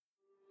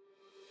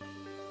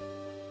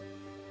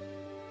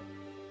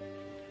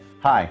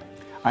Hi,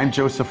 I'm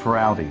Joseph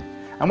Feraldi.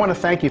 I want to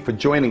thank you for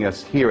joining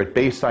us here at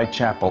Bayside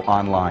Chapel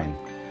online.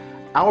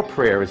 Our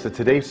prayer is that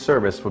today's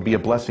service will be a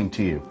blessing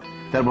to you,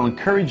 that it will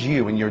encourage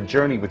you in your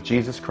journey with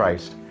Jesus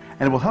Christ,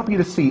 and it will help you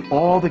to see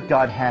all that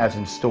God has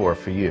in store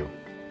for you.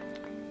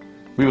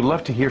 We would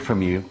love to hear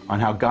from you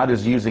on how God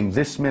is using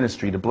this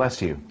ministry to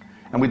bless you,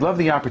 and we'd love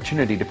the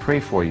opportunity to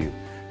pray for you.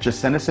 Just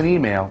send us an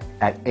email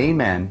at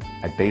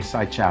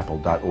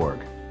amen@baysidechapel.org.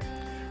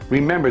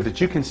 Remember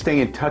that you can stay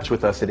in touch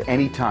with us at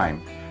any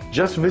time.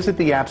 Just visit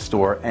the App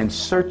Store and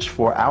search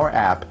for our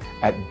app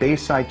at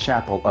Bayside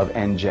Chapel of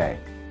NJ.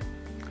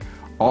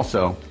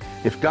 Also,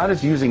 if God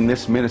is using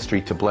this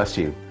ministry to bless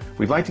you,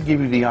 we'd like to give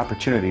you the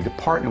opportunity to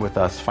partner with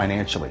us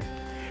financially.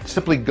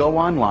 Simply go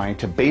online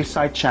to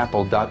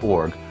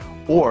baysidechapel.org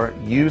or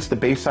use the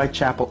Bayside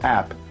Chapel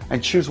app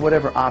and choose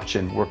whatever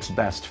option works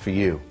best for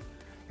you.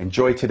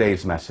 Enjoy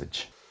today's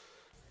message.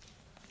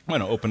 I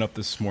want to open up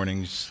this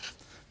morning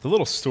the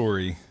little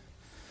story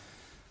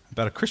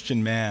about a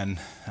Christian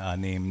man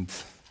named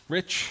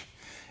Rich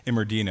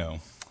Immordino.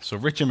 So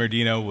Rich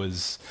Immordino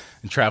was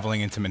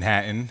traveling into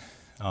Manhattan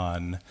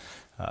on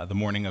the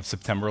morning of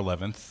September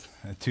 11th,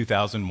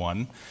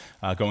 2001,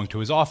 going to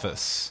his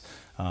office.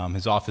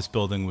 His office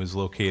building was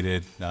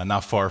located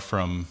not far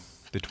from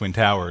the Twin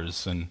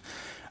Towers. And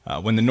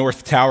when the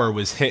North Tower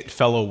was hit,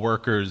 fellow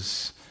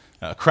workers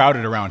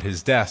crowded around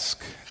his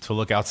desk to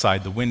look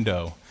outside the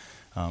window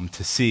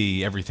to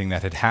see everything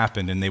that had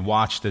happened, and they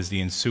watched as the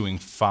ensuing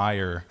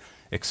fire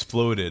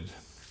exploded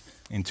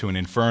into an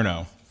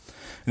inferno.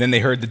 And then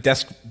they heard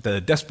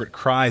the desperate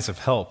cries of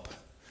help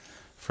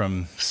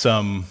from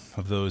some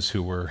of those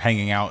who were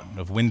hanging out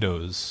of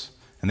windows,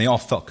 and they all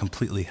felt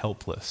completely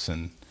helpless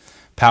and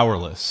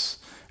powerless.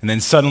 And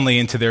then suddenly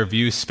into their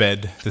view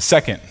sped the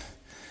second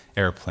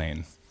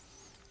airplane,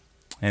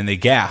 and they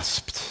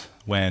gasped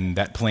when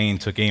that plane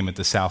took aim at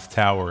the South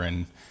Tower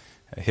and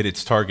hit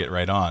its target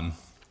right on.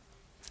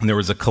 And there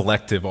was a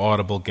collective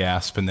audible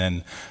gasp, and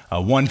then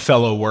one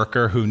fellow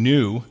worker who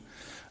knew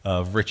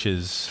of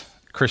Rich's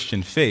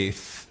Christian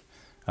faith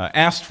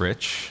asked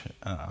Rich,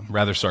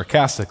 rather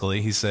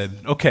sarcastically, he said,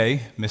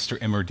 "Okay, Mr.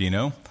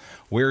 Immordino,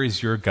 where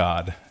is your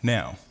God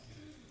now?"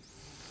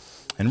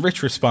 And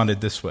Rich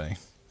responded this way.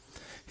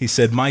 He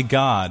said, "My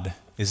God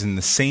is in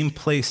the same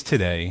place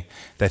today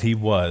that he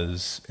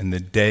was in the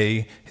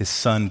day his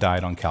son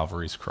died on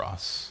Calvary's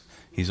cross.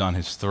 He's on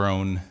his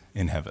throne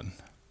in heaven."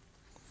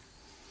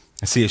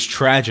 And see, as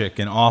tragic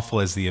and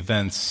awful as the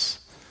events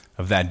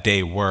of that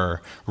day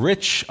were,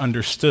 Rich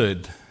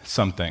understood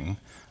something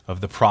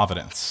of the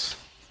providence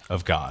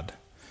of God.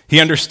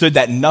 He understood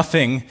that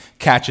nothing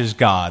catches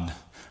God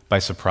by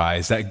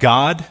surprise, that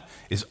God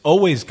is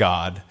always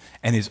God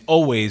and is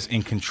always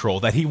in control,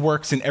 that he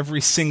works in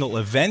every single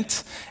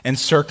event and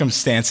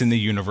circumstance in the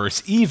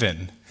universe,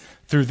 even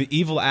through the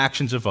evil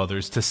actions of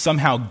others, to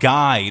somehow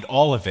guide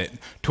all of it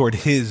toward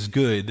his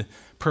good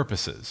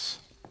purposes.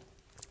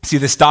 See,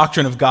 this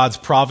doctrine of God's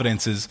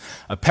providence is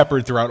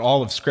peppered throughout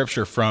all of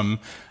Scripture, from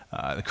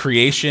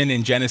creation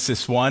in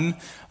Genesis 1,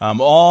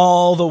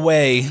 all the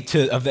way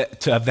to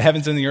the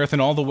heavens and the earth, and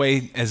all the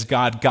way as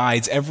God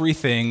guides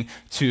everything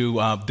to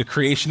the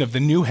creation of the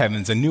new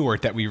heavens and new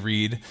earth that we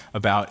read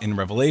about in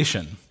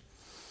Revelation.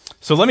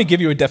 So let me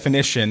give you a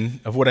definition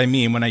of what I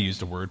mean when I use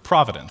the word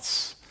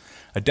providence.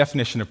 A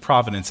definition of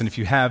providence, and if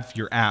you have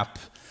your app,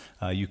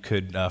 you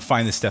could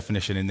find this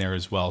definition in there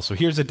as well. So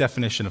here's a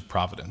definition of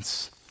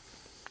providence.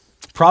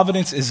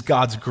 Providence is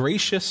God's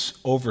gracious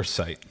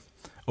oversight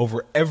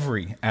over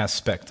every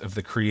aspect of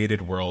the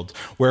created world,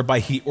 whereby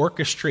he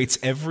orchestrates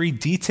every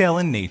detail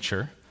in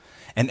nature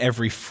and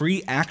every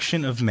free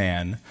action of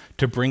man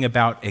to bring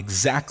about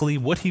exactly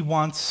what he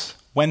wants,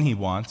 when he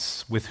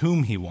wants, with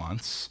whom he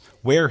wants,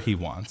 where he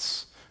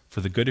wants,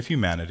 for the good of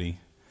humanity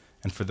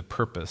and for the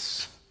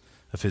purpose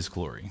of his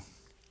glory.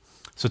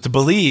 So to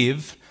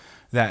believe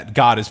that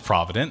God is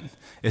provident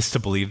is to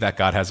believe that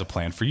God has a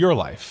plan for your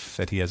life,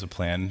 that he has a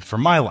plan for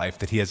my life,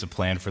 that he has a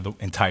plan for the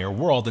entire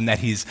world, and that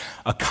he's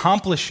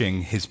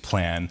accomplishing his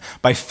plan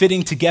by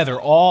fitting together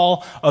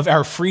all of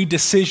our free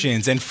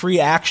decisions and free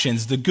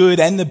actions, the good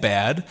and the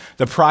bad,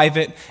 the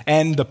private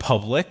and the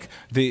public,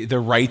 the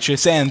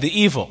righteous and the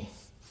evil.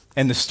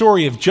 And the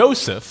story of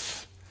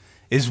Joseph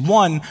is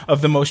one of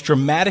the most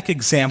dramatic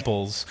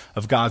examples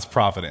of God's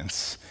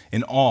providence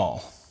in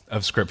all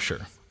of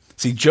Scripture.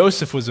 See,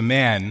 Joseph was a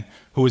man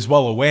who was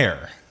well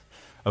aware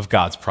of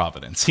God's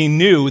providence. He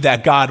knew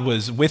that God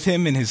was with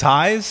him in his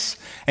highs,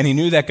 and he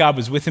knew that God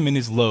was with him in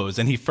his lows,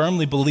 and he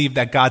firmly believed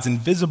that God's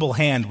invisible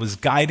hand was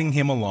guiding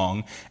him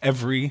along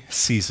every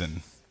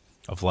season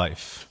of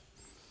life.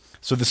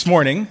 So this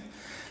morning,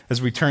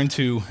 as we turn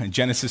to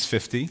Genesis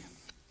 50,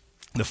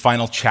 the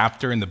final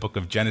chapter in the book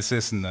of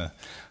Genesis and the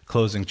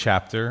closing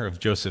chapter of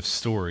Joseph's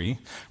story,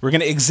 we're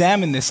going to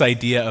examine this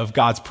idea of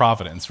God's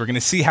providence. We're going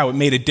to see how it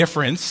made a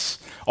difference,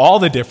 all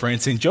the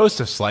difference in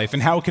Joseph's life,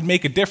 and how it could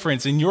make a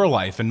difference in your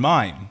life and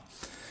mine.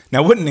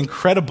 Now, what an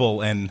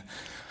incredible and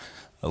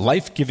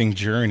life-giving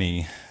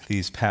journey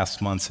these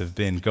past months have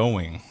been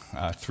going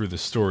through the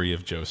story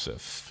of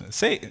Joseph.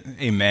 Say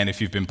amen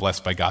if you've been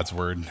blessed by God's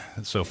word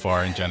so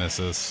far in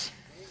Genesis.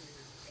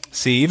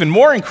 See, even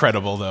more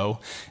incredible, though,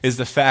 is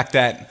the fact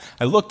that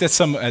I looked at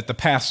the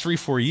past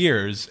 3-4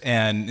 years,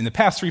 and in the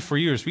past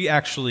 3-4 years, we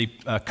actually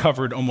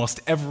covered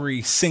almost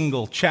every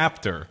single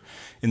chapter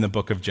in the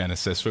book of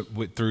Genesis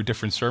through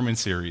different sermon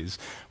series.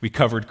 We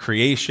covered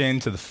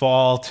creation, to the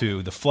fall,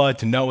 to the flood,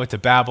 to Noah, to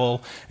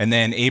Babel, and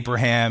then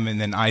Abraham,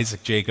 and then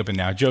Isaac, Jacob, and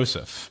now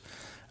Joseph.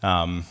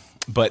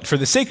 But for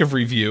the sake of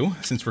review,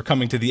 since we're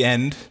coming to the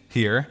end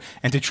here,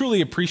 and to truly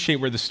appreciate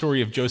where the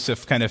story of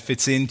Joseph kind of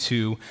fits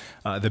into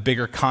the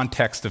bigger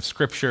context of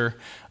Scripture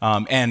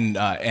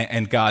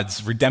and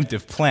God's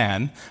redemptive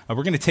plan,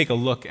 we're going to take a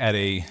look at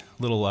a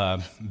little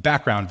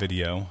background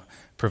video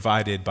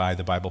provided by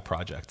the Bible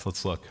Project.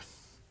 Let's look.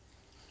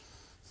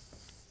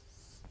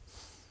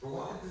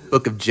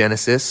 Book of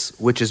Genesis,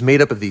 which is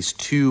made up of these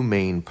two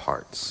main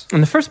parts.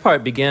 And the first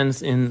part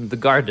begins in the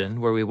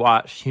garden, where we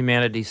watch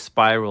humanity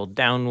spiral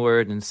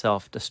downward in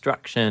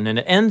self-destruction, and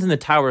it ends in the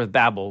Tower of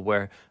Babel,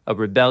 where a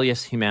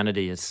rebellious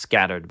humanity is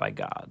scattered by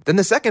God. Then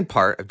the second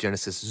part of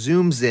Genesis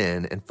zooms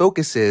in and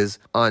focuses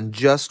on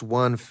just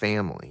one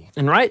family.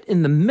 And right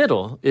in the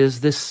middle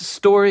is this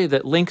story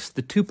that links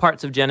the two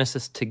parts of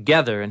Genesis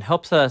together and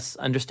helps us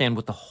understand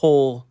what the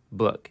whole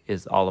book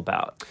is all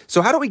about.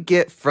 So how do we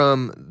get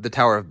from the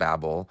Tower of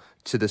Babel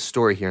to the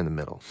story here in the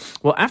middle?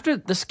 Well, after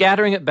the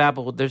scattering at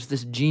Babel, there's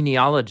this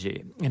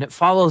genealogy, and it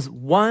follows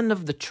one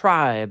of the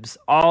tribes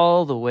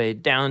all the way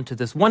down to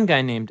this one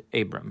guy named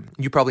Abram.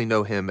 You probably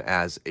know him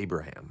as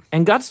Abraham.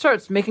 And God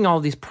starts making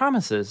all these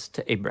promises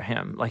to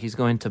Abraham, like he's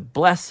going to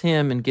bless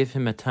him and give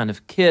him a ton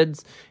of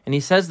kids. And he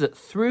says that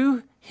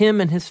through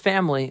him and his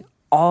family,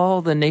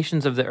 all the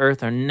nations of the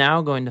earth are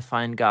now going to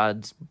find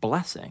God's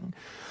blessing.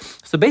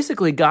 So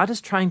basically, God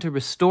is trying to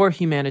restore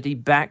humanity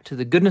back to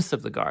the goodness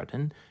of the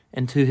garden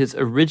and to his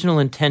original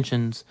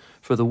intentions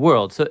for the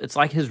world. So it's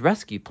like his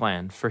rescue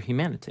plan for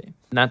humanity.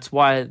 And that's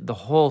why the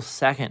whole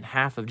second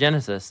half of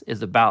Genesis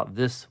is about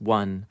this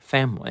one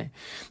family.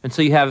 And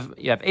so you have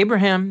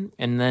Abraham,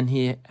 and then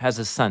he has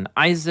his son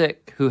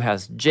Isaac, who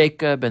has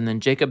Jacob, and then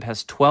Jacob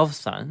has 12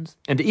 sons.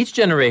 And to each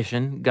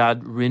generation,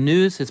 God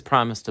renews his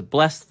promise to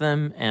bless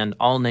them and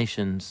all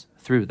nations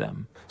through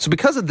them. So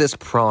because of this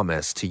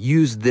promise to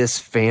use this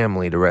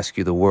family to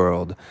rescue the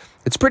world,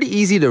 it's pretty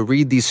easy to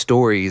read these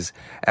stories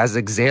as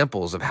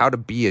examples of how to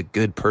be a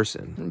good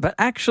person. But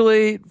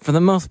actually, for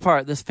the most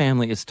part, this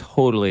family is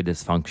totally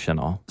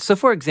dysfunctional. So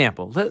for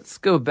example, let's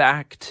go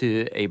back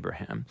to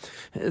Abraham.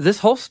 This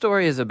whole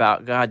story is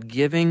about God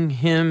giving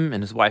him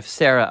and his wife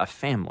Sarah a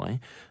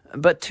family,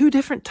 but 2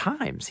 different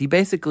times. He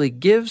basically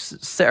gives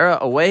Sarah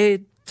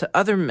away to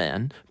other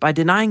men by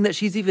denying that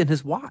she's even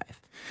his wife.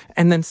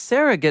 And then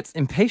Sarah gets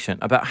impatient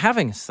about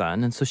having a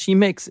son, and so she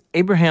makes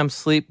Abraham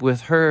sleep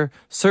with her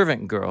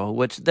servant girl,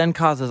 which then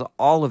causes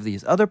all of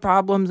these other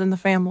problems in the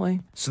family.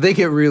 So they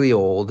get really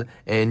old,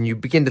 and you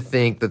begin to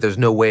think that there's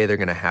no way they're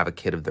going to have a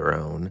kid of their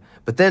own.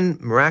 But then,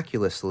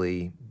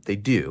 miraculously, they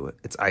do.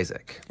 It's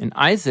Isaac. And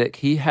Isaac,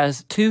 he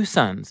has 2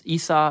 sons,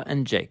 Esau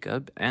and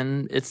Jacob,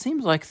 and it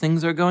seems like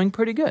things are going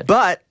pretty good.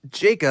 But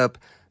Jacob,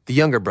 the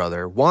younger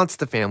brother, wants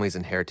the family's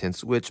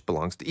inheritance, which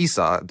belongs to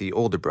Esau, the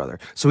older brother.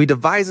 So he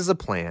devises a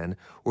plan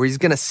where he's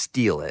going to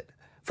steal it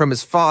from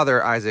his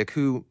father, Isaac,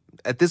 who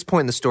at this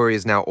point in the story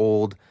is now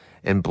old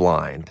and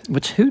blind.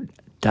 Which, who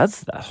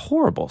does that?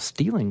 Horrible,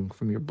 stealing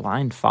from your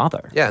blind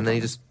father. Yeah, and then he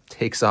just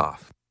takes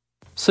off.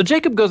 So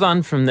Jacob goes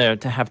on from there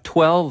to have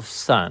 12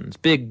 sons,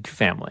 big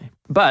family.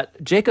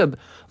 But Jacob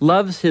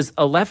loves his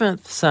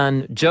 11th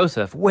son,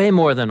 Joseph, way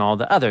more than all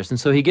the others. And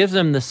so he gives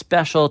him the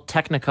special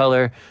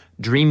Technicolor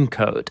dream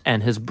coat.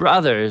 And his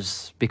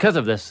brothers, because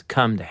of this,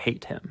 come to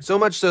hate him. So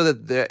much so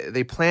that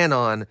they plan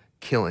on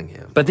killing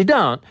him. But they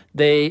don't.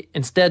 They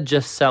instead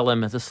just sell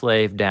him as a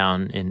slave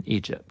down in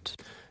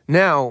Egypt.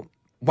 Now,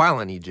 while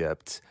in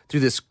Egypt,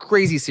 through this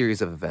crazy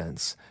series of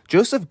events,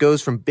 Joseph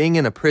goes from being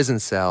in a prison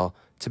cell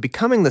to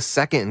becoming the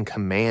second in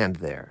command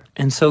there.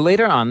 And so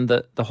later on,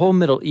 the whole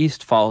Middle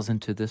East falls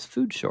into this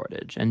food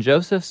shortage. And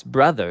Joseph's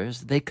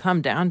brothers, they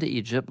come down to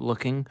Egypt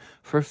looking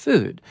for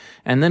food.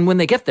 And then when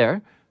they get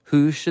there,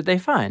 who should they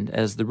find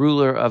as the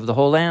ruler of the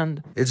whole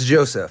land? It's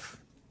Joseph,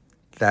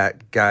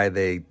 that guy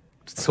they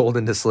sold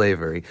into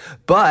slavery.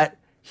 But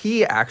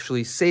he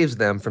actually saves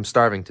them from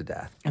starving to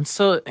death. And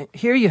so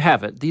here you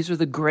have it. These are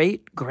the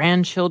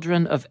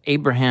great-grandchildren of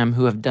Abraham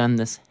who have done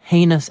this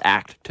heinous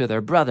act to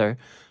their brother.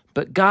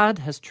 But God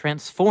has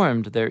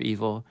transformed their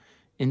evil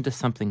into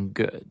something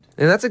good.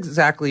 And that's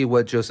exactly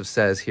what Joseph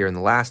says here in the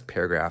last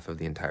paragraph of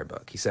the entire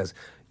book. He says,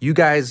 you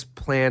guys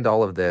planned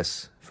all of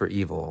this for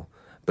evil,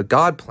 but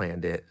God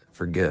planned it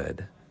for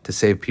good, to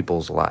save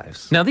people's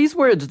lives. Now, these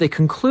words, they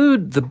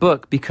conclude the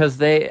book because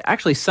they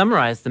actually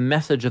summarize the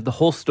message of the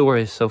whole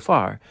story so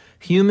far.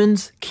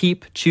 Humans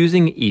keep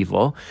choosing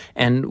evil,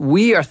 and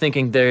we are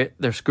thinking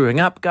they're screwing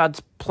up God's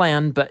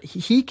plan, but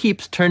he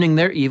keeps turning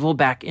their evil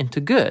back into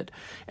good.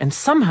 And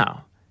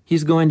somehow,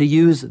 he's going to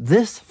use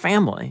this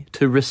family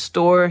to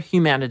restore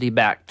humanity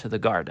back to the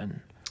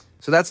garden.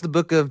 So that's the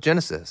book of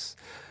Genesis.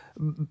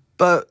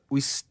 But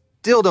we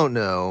still don't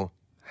know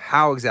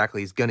how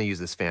exactly he's going to use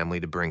this family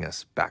to bring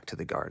us back to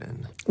the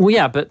garden. Well,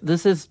 yeah, but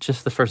this is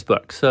just the first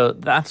book. So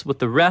that's what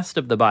the rest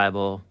of the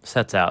Bible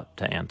sets out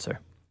to answer.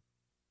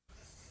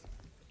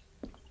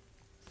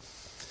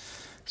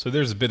 So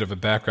there's a bit of a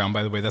background,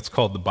 by the way. That's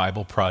called the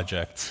Bible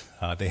Project.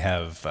 They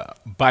have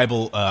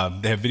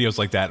videos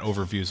like that,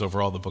 overviews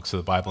over all the books of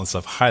the Bible and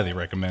stuff. Highly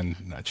recommend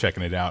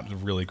checking it out. It's a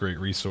really great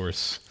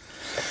resource.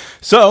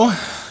 So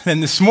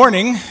then this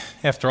morning,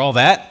 after all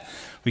that,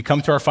 we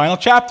come to our final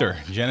chapter,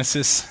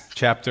 Genesis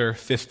chapter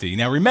 50.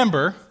 Now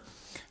remember,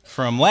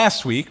 from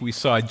last week, we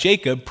saw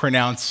Jacob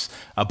pronounce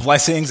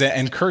blessings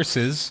and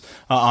curses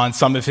on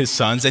some of his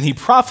sons, and he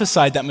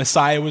prophesied that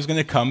Messiah was going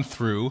to come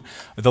through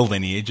the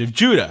lineage of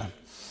Judah.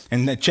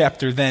 And that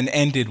chapter then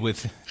ended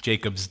with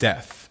Jacob's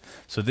death.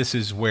 So this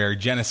is where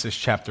Genesis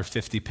chapter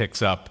 50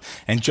 picks up.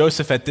 And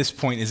Joseph at this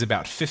point is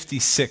about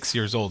 56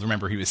 years old.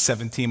 Remember, he was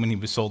 17 when he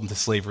was sold into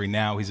slavery.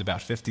 Now he's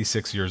about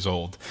 56 years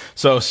old.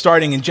 So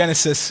starting in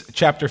Genesis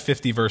chapter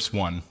 50, verse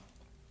 1.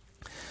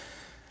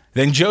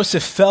 Then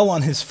Joseph fell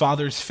on his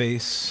father's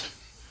face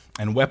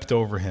and wept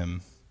over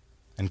him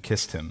and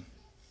kissed him.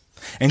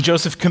 And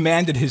Joseph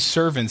commanded his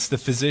servants, the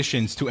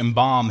physicians, to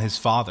embalm his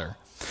father.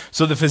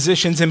 So the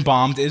physicians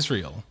embalmed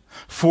Israel.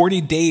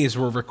 40 days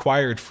were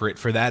required for it,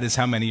 for that is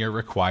how many are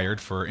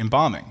required for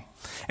embalming.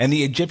 And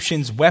the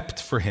Egyptians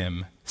wept for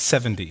him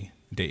 70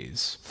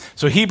 days.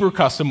 So Hebrew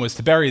custom was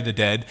to bury the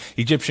dead.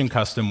 Egyptian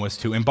custom was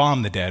to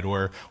embalm the dead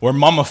or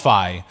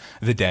mummify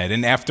the dead.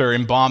 And after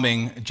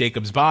embalming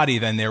Jacob's body,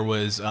 then there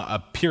was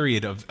a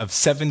period of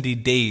 70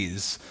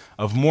 days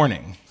of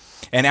mourning.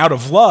 And out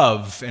of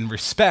love and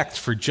respect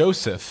for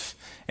Joseph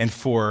and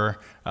for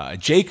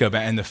Jacob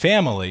and the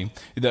family,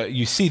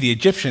 you see the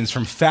Egyptians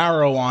from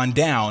Pharaoh on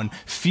down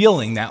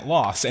feeling that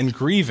loss and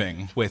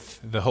grieving with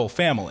the whole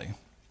family.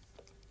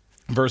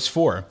 Verse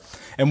 4,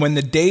 and when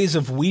the days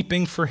of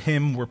weeping for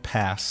him were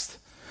past,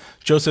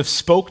 Joseph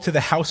spoke to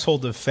the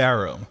household of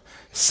Pharaoh,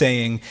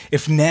 saying,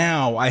 if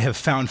now I have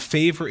found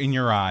favor in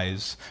your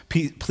eyes,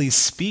 please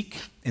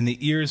speak in the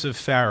ears of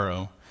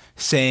Pharaoh,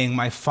 saying,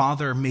 my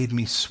father made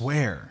me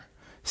swear,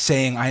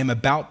 saying, I am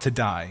about to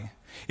die.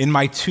 In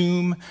my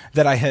tomb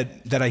that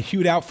I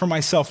hewed out for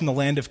myself in the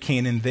land of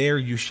Canaan, there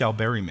you shall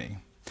bury me.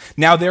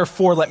 Now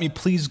therefore let me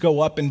please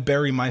go up and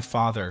bury my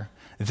father,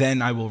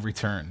 then I will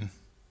return.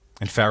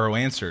 And Pharaoh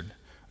answered,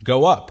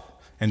 go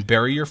up and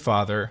bury your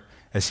father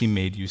as he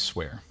made you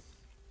swear.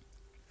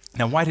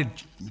 Now why did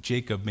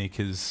Jacob make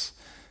his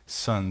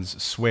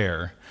sons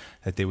swear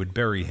that they would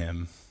bury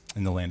him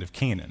in the land of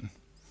Canaan?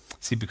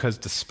 See, because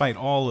despite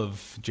all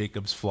of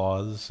Jacob's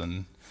flaws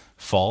and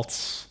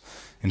faults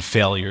and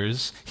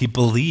failures, he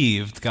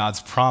believed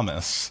God's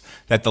promise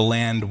that the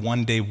land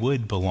one day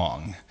would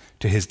belong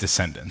to his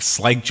descendants.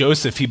 Like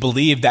Joseph, he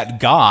believed that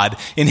God,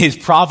 in his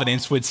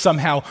providence, would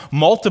somehow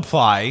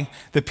multiply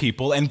the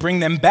people and bring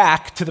them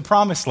back to the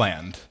promised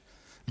land.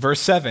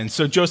 Verse 7,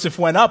 so Joseph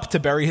went up to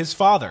bury his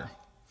father.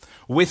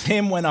 With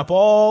him went up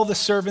all the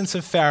servants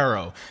of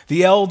Pharaoh,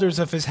 the elders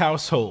of his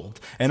household,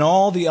 and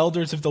all the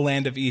elders of the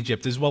land of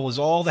Egypt, as well as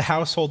all the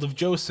household of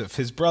Joseph,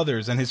 his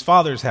brothers, and his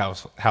father's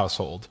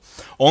household.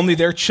 Only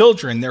their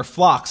children, their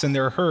flocks, and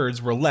their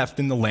herds were left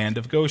in the land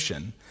of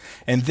Goshen.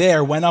 And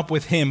there went up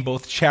with him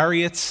both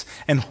chariots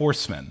and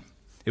horsemen.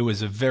 It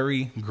was a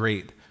very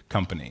great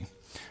company.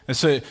 And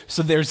so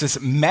there's this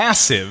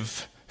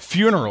massive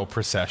funeral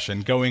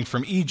procession going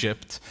from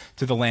Egypt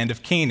to the land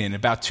of Canaan,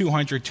 about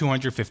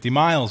 250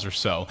 miles or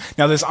so.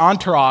 Now, this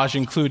entourage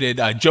included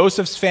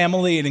Joseph's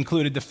family, it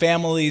included the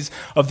families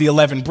of the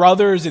 11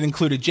 brothers, it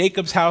included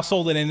Jacob's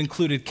household, and it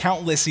included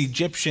countless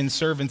Egyptian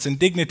servants and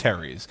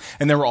dignitaries.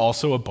 And there were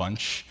also a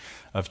bunch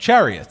of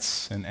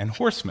chariots and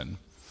horsemen.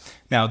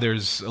 Now,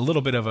 there's a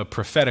little bit of a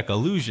prophetic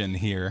allusion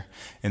here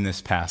in this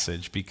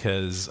passage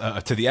because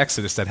to the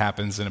Exodus that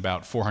happens in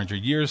about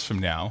 400 years from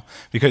now,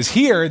 because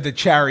here the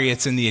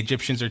chariots and the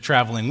Egyptians are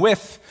traveling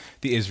with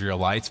the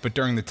Israelites, but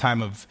during the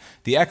time of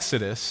the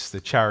Exodus,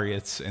 the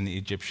chariots and the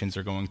Egyptians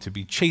are going to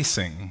be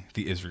chasing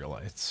the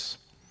Israelites.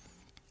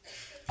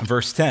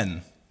 Verse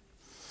 10.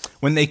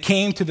 When they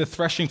came to the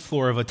threshing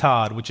floor of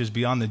Atad, which is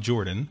beyond the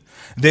Jordan,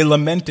 they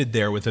lamented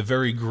there with a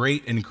very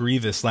great and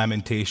grievous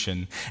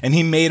lamentation, and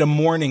he made a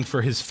mourning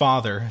for his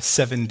father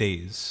 7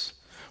 days.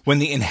 When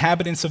the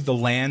inhabitants of the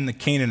land, the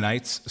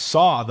Canaanites,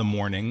 saw the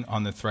mourning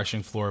on the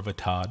threshing floor of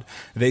Atad,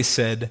 they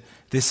said,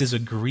 this is a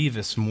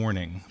grievous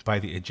mourning by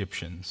the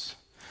Egyptians.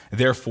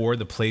 Therefore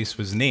the place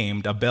was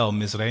named Abel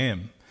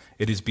Mizraim.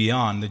 It is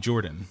beyond the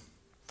Jordan.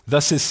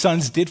 Thus his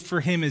sons did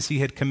for him as he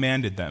had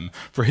commanded them.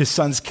 For his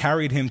sons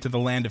carried him to the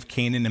land of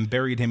Canaan and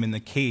buried him in the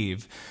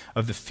cave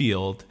of the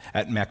field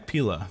at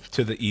Machpelah,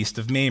 to the east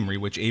of Mamre,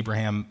 which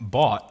Abraham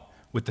bought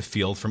with the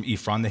field from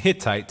Ephron the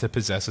Hittite to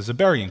possess as a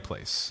burying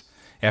place.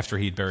 After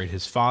he had buried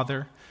his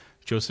father,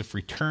 Joseph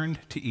returned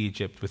to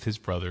Egypt with his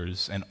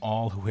brothers and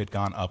all who had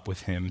gone up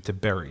with him to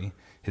bury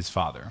his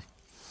father.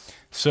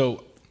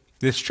 So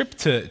This trip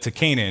to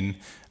Canaan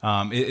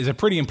is a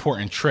pretty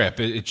important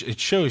trip. It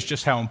shows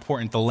just how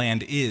important the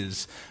land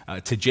is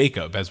to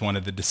Jacob as one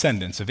of the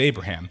descendants of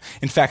Abraham.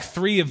 In fact,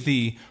 3 of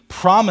the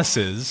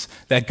promises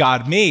that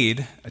God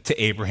made to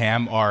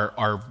Abraham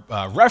are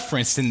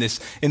referenced in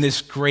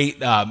this great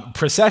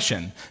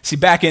procession. See,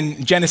 back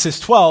in Genesis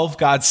 12,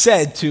 God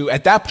said to,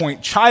 at that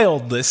point,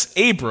 childless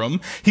Abram,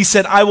 he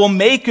said, "I will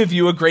make of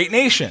you a great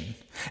nation.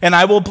 And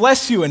I will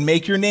bless you and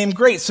make your name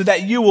great so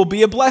that you will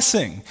be a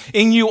blessing.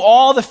 In you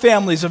all the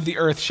families of the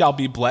earth shall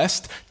be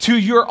blessed. To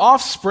your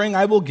offspring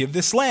I will give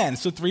this land."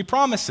 So 3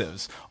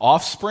 promises: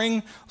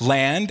 offspring,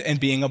 land, and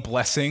being a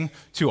blessing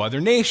to other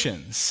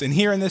nations. And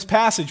here in this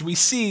passage we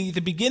see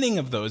the beginning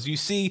of those. You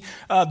see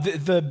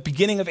the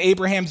beginning of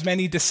Abraham's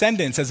many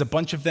descendants as a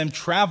bunch of them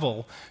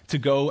travel to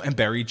go and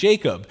bury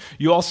Jacob.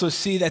 You also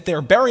see that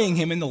they're burying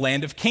him in the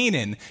land of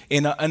Canaan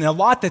in a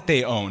lot that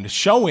they owned,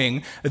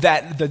 showing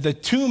that the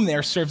tomb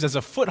there serves as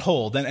a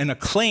foothold and a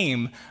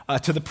claim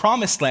to the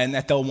promised land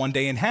that they'll one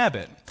day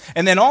inhabit.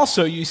 And then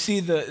also you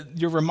see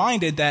you're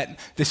reminded that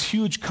this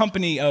huge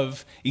company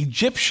of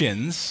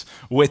Egyptians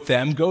with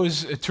them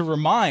goes to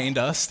remind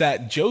us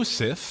that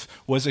Joseph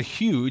was a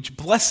huge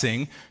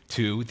blessing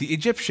to the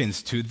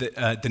Egyptians, to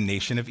the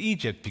nation of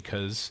Egypt,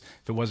 because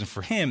if it wasn't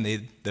for him,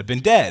 they'd have been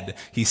dead.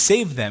 He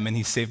saved them, and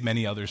he saved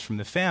many others from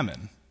the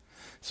famine.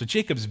 So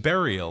Jacob's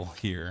burial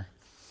here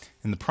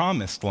in the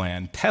promised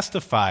land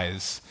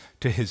testifies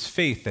to his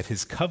faith that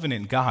his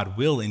covenant God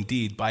will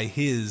indeed, by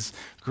his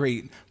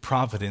great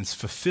providence,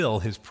 fulfill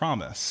his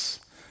promise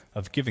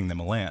of giving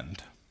them a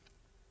land.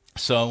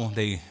 So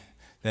they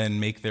then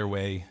make their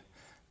way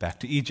back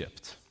to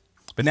Egypt.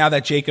 But now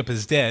that Jacob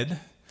is dead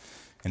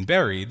and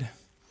buried,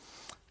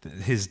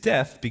 his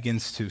death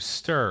begins to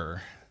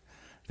stir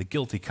the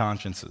guilty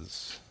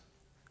consciences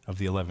of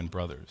the 11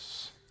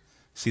 brothers.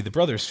 See, the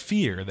brothers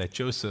fear that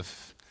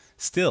Joseph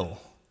still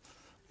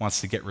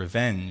wants to get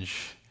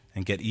revenge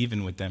and get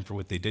even with them for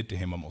what they did to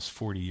him almost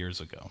 40 years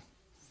ago.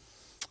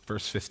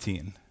 Verse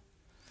 15.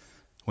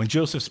 When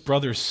Joseph's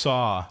brothers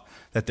saw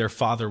that their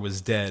father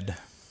was dead,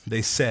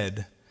 they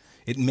said,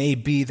 "It may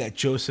be that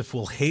Joseph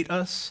will hate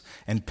us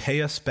and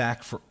pay us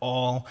back for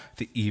all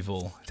the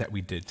evil that we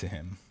did to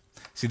him."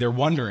 See, they're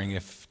wondering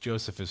if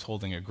Joseph is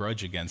holding a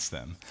grudge against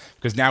them,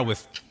 because now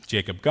with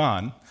Jacob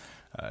gone,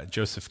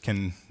 Joseph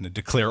can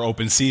declare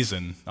open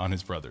season on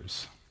his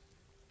brothers.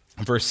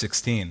 Verse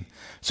 16,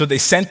 so they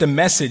sent a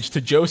message to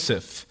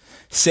Joseph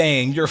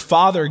saying, "Your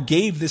father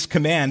gave this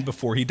command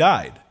before he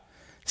died.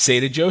 Say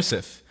to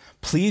Joseph,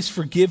 please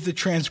forgive the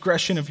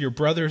transgression of your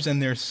brothers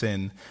and their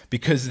sin,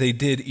 because they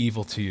did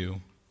evil to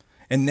you.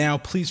 And now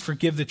please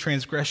forgive the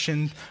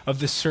transgression of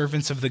the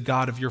servants of the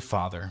God of your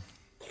father."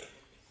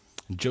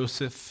 And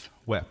Joseph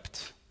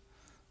wept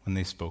when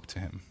they spoke to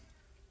him.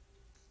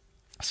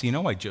 So you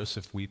know why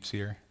Joseph weeps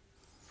here?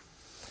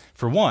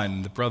 For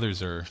one, the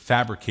brothers are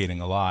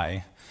fabricating a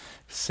lie,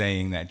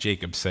 saying that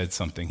Jacob said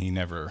something he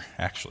never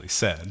actually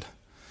said.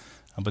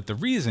 But the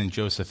reason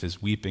Joseph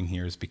is weeping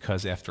here is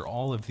because after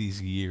all of these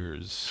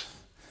years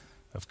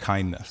of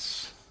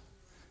kindness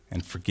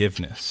and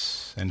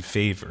forgiveness and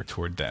favor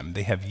toward them,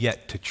 they have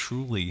yet to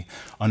truly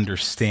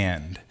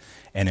understand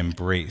and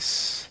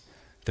embrace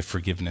the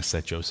forgiveness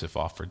that Joseph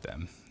offered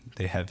them.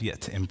 They have yet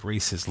to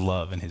embrace his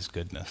love and his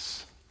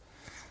goodness.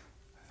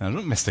 Now,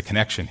 don't miss the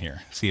connection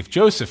here. See, if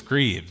Joseph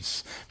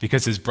grieves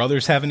because his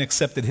brothers haven't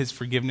accepted his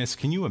forgiveness,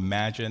 can you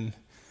imagine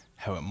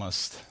how it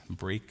must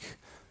break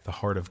the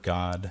heart of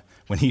God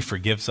when he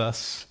forgives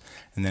us,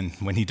 and then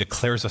when he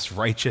declares us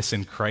righteous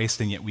in Christ,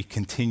 and yet we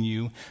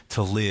continue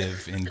to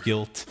live in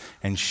guilt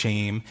and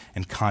shame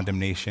and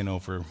condemnation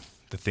over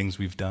the things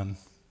we've done?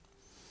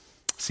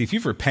 See, if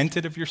you've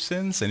repented of your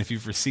sins and if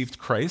you've received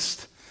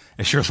Christ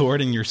as your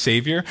Lord and your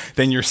Savior,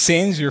 then your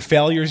sins, your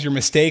failures, your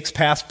mistakes,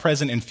 past,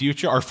 present, and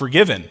future, are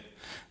forgiven.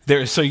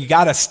 So you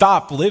got to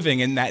stop living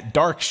in that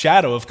dark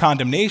shadow of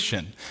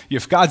condemnation.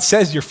 If God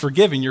says you're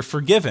forgiven, you're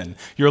forgiven.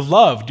 You're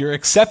loved, you're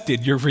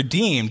accepted, you're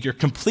redeemed, you're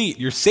complete,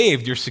 you're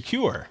saved, you're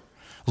secure.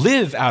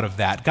 Live out of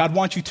that. God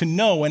wants you to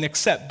know and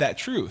accept that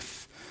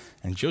truth.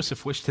 And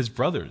Joseph wished his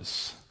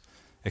brothers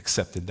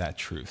accepted that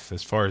truth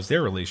as far as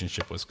their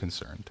relationship was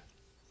concerned.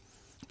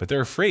 But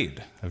they're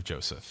afraid of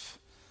Joseph,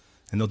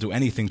 and they'll do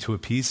anything to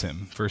appease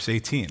him. Verse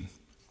 18,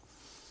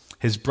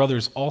 his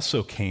brothers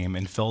also came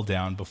and fell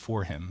down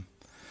before him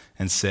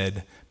and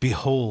said,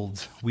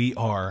 "Behold, we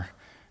are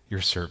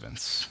your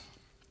servants."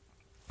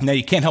 Now,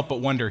 you can't help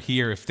but wonder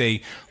here if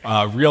they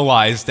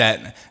realize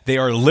that they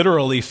are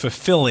literally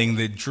fulfilling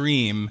the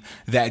dream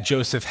that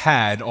Joseph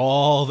had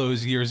all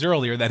those years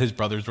earlier, that his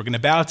brothers were going to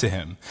bow to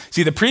him.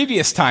 See, the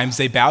previous times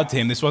they bowed to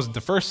him, this wasn't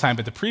the first time,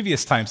 but the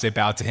previous times they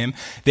bowed to him,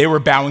 they were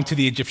bowing to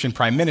the Egyptian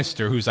prime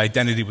minister whose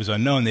identity was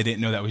unknown. They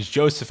didn't know that was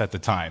Joseph at the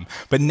time.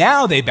 But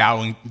now they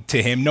bowing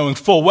to him, knowing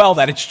full well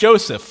that it's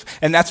Joseph,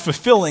 and that's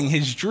fulfilling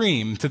his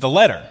dream to the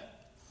letter.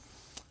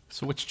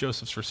 So what's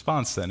Joseph's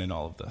response then in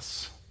all of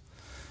this?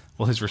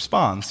 Well, his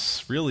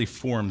response really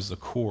forms the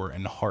core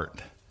and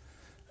heart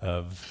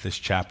of this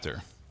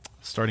chapter,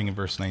 starting in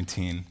verse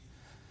 19.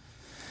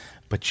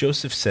 But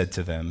Joseph said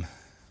to them,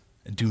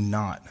 do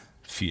not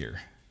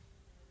fear,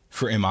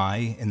 for am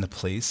I in the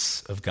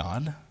place of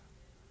God?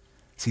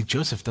 See,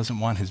 Joseph doesn't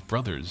want his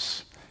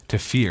brothers to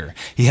fear.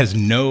 He has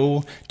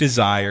no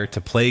desire to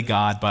play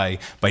God by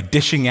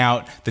dishing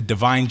out the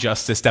divine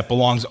justice that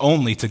belongs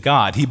only to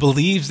God. He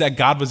believes that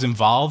God was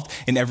involved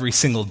in every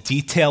single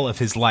detail of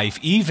his life,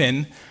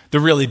 even the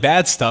really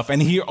bad stuff,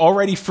 and he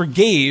already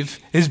forgave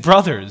his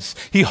brothers.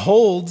 He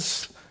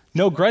holds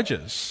no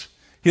grudges.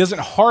 He doesn't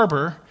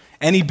harbor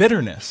any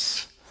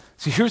bitterness.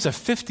 So here's a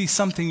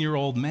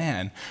 50-something-year-old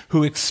man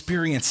who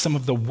experienced some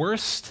of the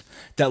worst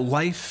that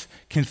life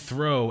can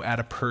throw at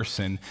a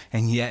person,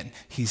 and yet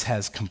he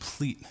has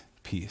complete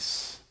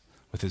peace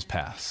with his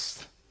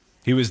past.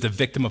 He was the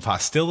victim of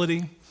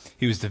hostility.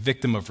 He was the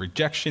victim of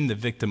rejection, the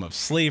victim of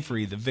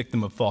slavery, the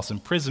victim of false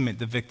imprisonment,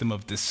 the victim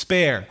of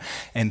despair,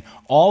 and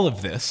all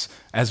of this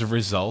as a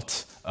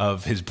result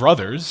of his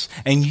brothers,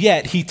 and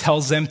yet he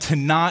tells them to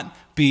not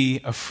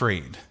be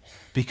afraid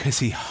because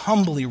he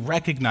humbly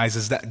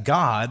recognizes that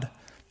God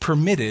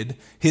permitted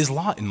his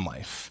lot in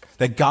life,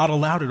 that God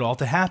allowed it all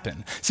to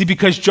happen. See,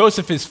 because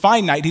Joseph is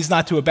finite, he's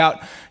not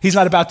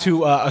about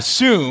to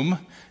assume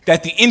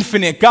that the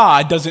infinite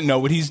God doesn't know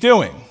what he's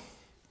doing.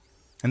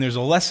 And there's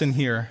a lesson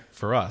here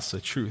for us, a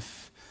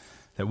truth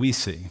that we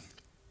see,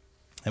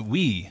 that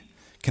we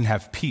can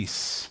have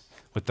peace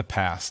with the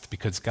past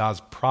because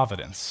God's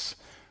providence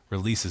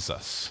releases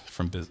us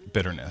from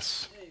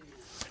bitterness.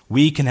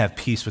 We can have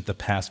peace with the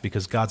past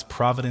because God's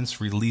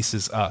providence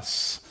releases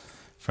us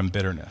from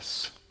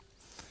bitterness.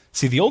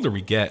 See, the older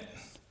we get,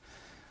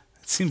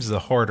 it seems the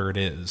harder it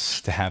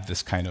is to have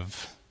this kind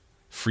of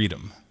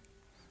freedom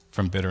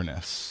from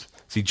bitterness.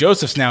 See,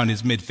 Joseph's now in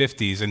his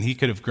mid-50s, and he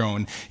could have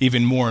grown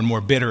even more and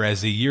more bitter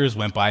as the years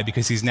went by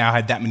because he's now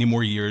had that many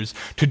more years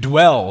to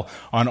dwell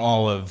on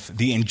all of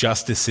the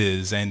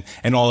injustices and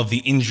all of the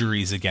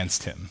injuries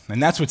against him.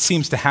 And that's what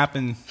seems to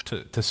happen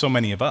to so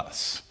many of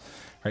us,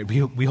 right?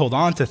 We hold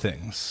on to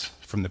things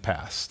from the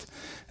past,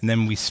 and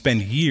then we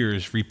spend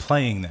years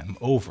replaying them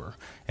over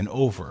and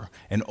over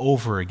and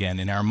over again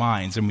in our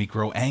minds, and we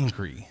grow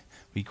angry,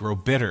 we grow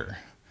bitter,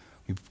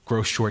 we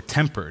grow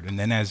short-tempered, and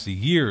then as the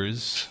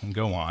years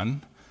go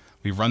on,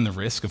 we run the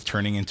risk of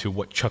turning into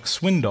what Chuck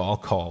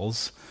Swindoll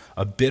calls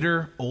a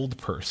bitter old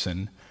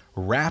person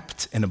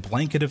wrapped in a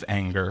blanket of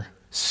anger,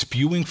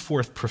 spewing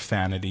forth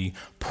profanity,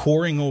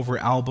 poring over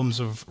albums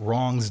of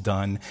wrongs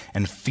done,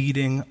 and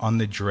feeding on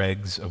the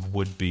dregs of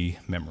would-be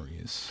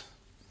memories.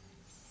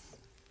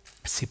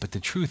 See, but the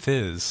truth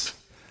is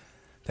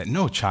that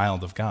no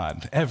child of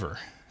God ever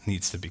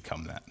needs to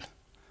become that.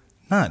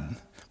 None.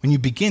 When you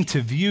begin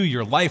to view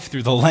your life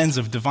through the lens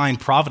of divine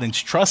providence,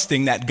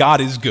 trusting that God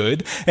is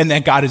good and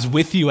that God is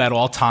with you at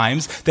all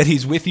times, that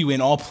he's with you in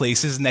all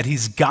places, and that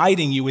he's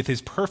guiding you with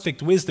his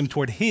perfect wisdom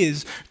toward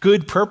his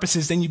good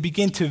purposes, then you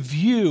begin to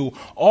view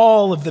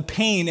all of the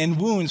pain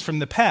and wounds from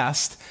the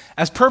past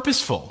as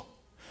purposeful,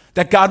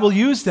 that God will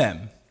use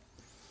them.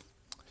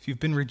 If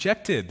you've been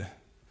rejected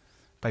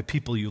by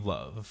people you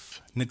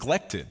love,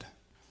 neglected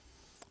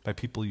by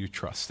people you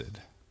trusted,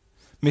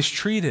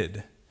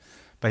 mistreated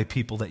by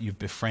people that you've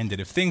befriended.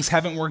 If things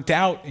haven't worked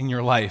out in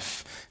your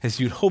life as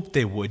you'd hoped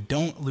they would,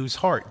 don't lose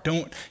heart.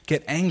 Don't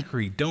get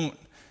angry. Don't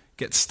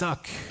get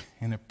stuck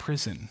in a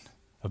prison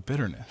of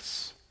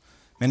bitterness.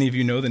 Many of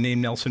you know the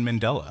name Nelson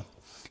Mandela.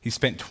 He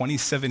spent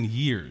 27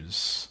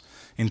 years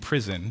in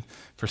prison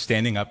for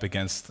standing up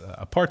against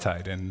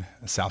apartheid in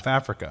South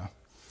Africa.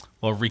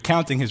 While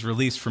recounting his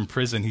release from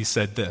prison, he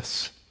said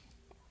this: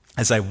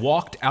 "As I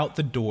walked out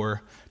the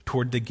door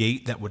toward the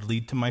gate that would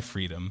lead to my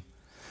freedom,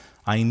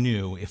 I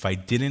knew if I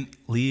didn't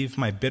leave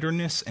my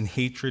bitterness and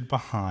hatred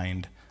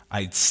behind,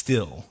 I'd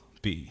still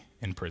be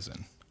in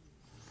prison."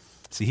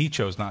 See, he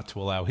chose not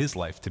to allow his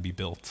life to be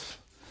built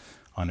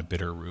on a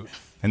bitter root.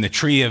 And the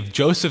tree of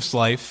Joseph's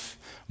life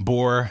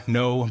bore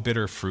no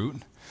bitter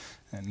fruit.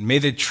 And may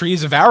the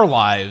trees of our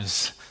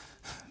lives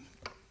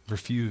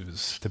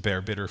refuse to bear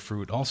bitter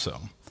fruit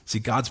also. See,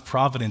 God's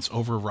providence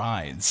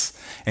overrides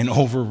and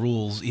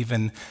overrules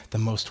even the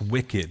most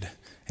wicked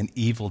and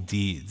evil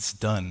deeds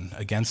done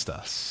against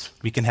us.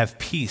 We can have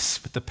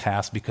peace with the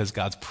past because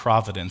God's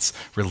providence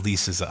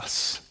releases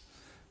us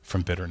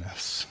from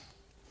bitterness.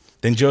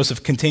 Then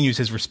Joseph continues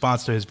his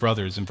response to his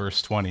brothers in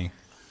verse 20.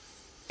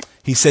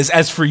 He says,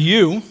 "As for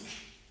you,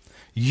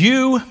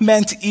 you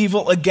meant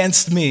evil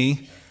against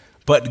me,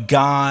 but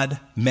God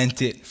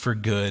meant it for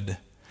good,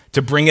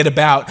 to bring it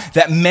about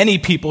that many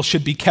people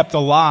should be kept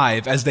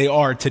alive as they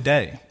are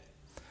today.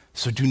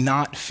 So do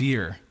not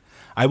fear.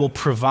 I will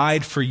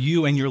provide for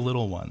you and your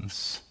little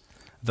ones."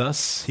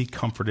 Thus he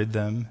comforted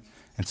them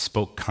and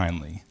spoke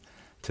kindly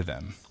to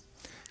them.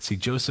 See,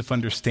 Joseph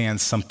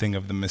understands something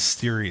of the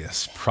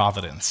mysterious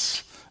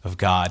providence of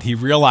God. He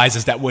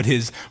realizes that what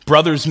his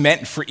brothers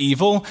meant for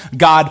evil,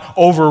 God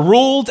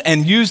overruled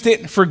and used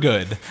it for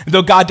good.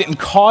 Though God didn't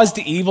cause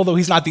the evil, though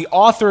he's not the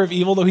author of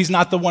evil, though he's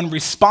not the one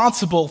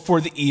responsible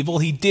for the evil,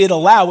 he did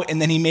allow it,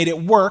 and then he made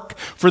it work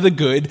for the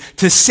good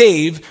to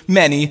save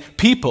many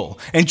people.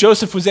 And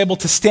Joseph was able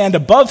to stand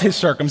above his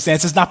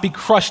circumstances, not be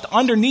crushed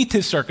underneath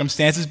his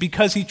circumstances,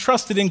 because he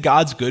trusted in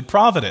God's good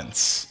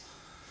providence.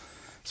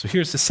 So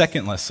here's the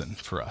second lesson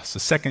for us,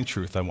 the second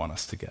truth I want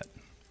us to get.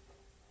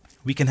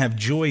 We can have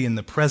joy in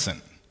the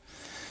present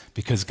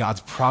because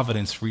God's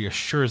providence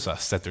reassures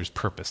us that there's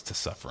purpose to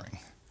suffering.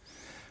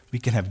 We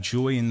can have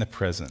joy in the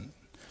present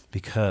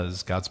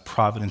because God's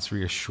providence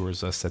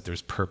reassures us that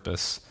there's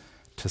purpose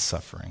to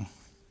suffering.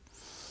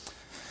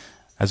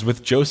 As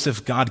with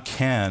Joseph, God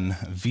can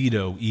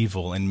veto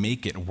evil and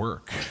make it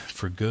work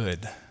for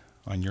good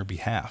on your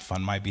behalf,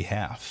 on my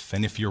behalf.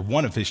 And if you're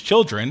one of his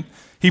children,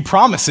 he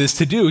promises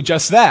to do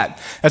just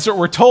that. That's what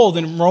we're told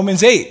in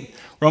Romans 8.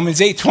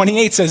 Romans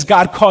 8:28 says,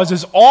 God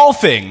causes all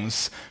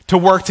things to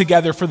work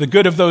together for the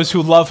good of those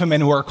who love him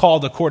and who are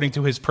called according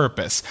to his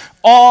purpose.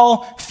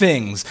 All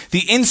things,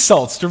 the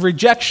insults, the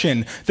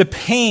rejection, the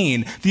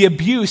pain, the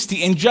abuse,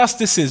 the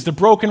injustices, the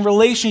broken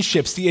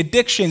relationships, the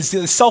addictions,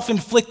 the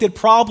self-inflicted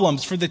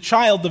problems for the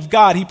child of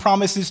God, he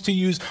promises to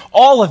use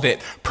all of it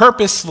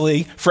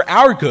purposely for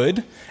our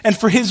good and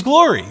for his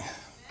glory.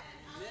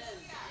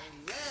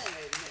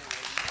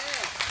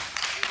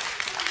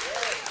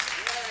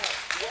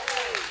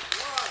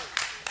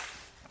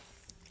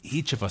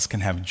 Each of us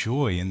can have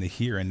joy in the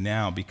here and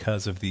now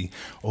because of the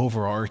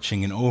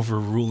overarching and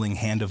overruling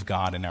hand of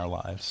God in our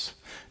lives,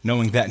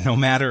 knowing that no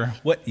matter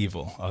what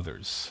evil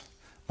others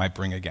might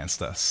bring against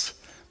us,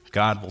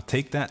 God will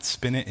take that,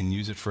 spin it, and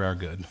use it for our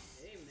good.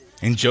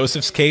 In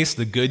Joseph's case,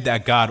 the good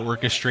that God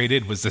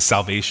orchestrated was the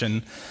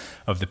salvation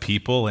of the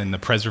people and the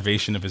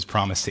preservation of his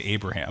promise to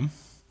Abraham.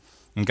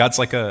 And God's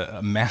like a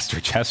master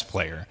chess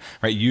player,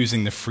 right?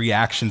 Using the free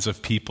actions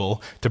of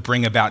people to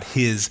bring about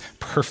his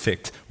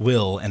perfect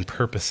will and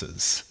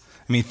purposes.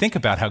 I mean, think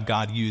about how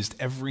God used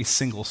every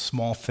single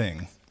small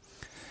thing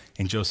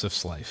in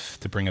Joseph's life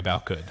to bring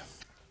about good.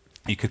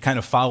 You could kind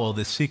of follow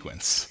this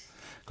sequence,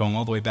 going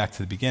all the way back to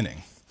the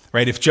beginning,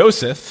 right? If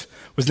Joseph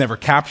was never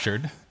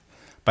captured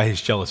by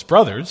his jealous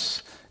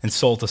brothers and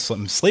sold to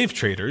some slave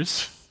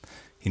traders,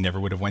 he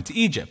never would have went to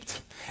Egypt.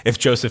 If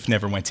Joseph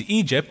never went to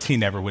Egypt, he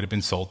never would have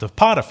been sold to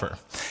Potiphar.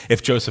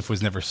 If Joseph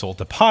was never sold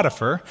to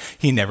Potiphar,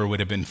 he never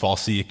would have been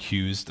falsely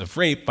accused of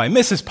rape by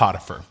Mrs.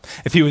 Potiphar.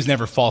 If he was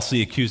never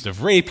falsely accused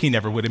of rape, he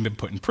never would have been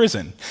put in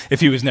prison.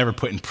 If he was never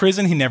put in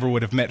prison, he never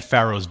would have met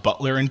Pharaoh's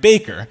butler and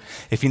baker.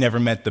 If he never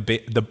met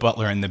the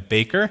butler and the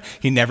baker,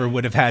 he never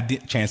would have had the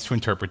chance to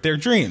interpret their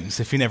dreams.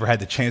 If he never had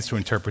the chance to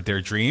interpret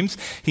their dreams,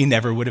 he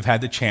never would have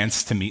had the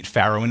chance to meet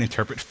Pharaoh and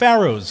interpret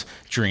Pharaoh's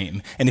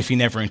dream. And if he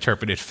never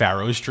interpreted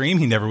Pharaoh's dream,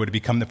 he never would have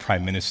become the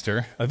prime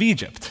minister of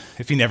Egypt.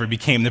 If he never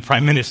became the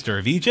prime minister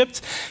of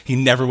Egypt, he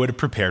never would have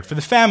prepared for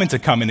the famine to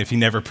come. And if he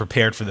never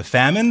prepared for the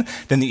famine,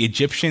 then the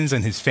Egyptians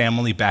and his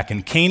family back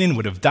in Canaan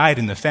would have died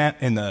in the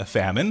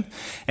famine.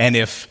 And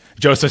if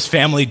Joseph's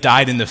family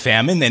died in the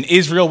famine, then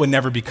Israel would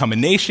never become a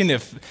nation.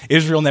 If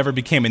Israel never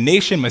became a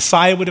nation,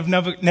 Messiah would have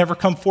never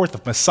come forth.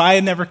 If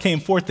Messiah never came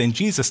forth, then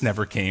Jesus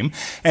never came.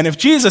 And if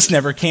Jesus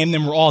never came,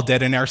 then we're all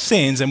dead in our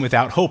sins and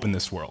without hope in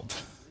this world.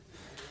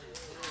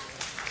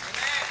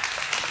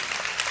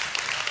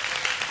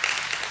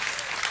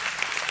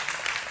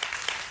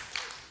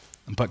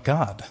 But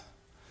God.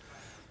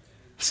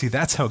 See,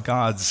 that's how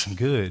God's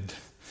good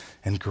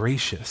and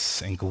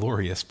gracious and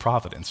glorious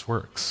providence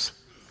works.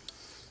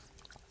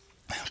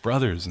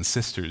 Brothers and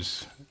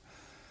sisters,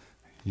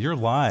 your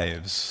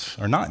lives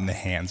are not in the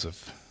hands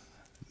of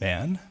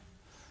man.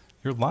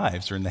 Your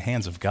lives are in the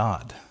hands of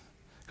God,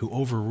 who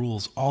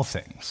overrules all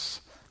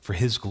things for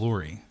his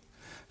glory.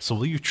 So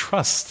will you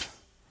trust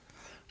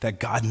that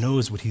God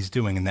knows what he's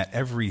doing and that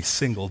every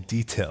single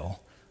detail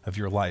of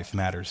your life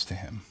matters to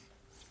him?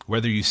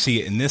 Whether you see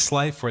it in this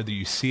life, whether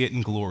you see it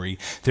in glory,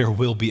 there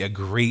will be a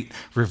great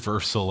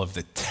reversal of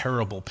the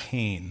terrible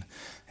pain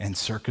and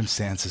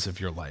circumstances of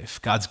your life.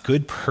 God's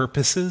good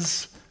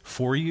purposes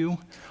for you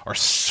are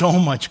so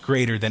much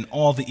greater than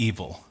all the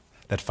evil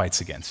that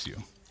fights against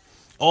you.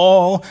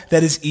 All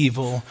that is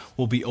evil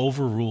will be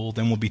overruled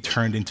and will be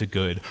turned into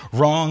good.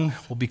 Wrong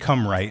will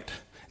become right.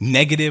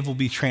 Negative will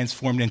be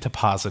transformed into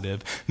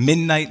positive.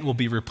 Midnight will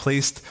be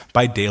replaced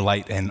by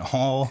daylight, and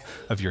all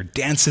of your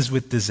dances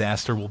with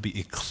disaster will be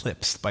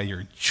eclipsed by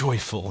your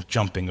joyful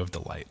jumping of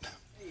delight.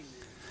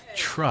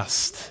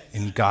 Trust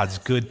in God's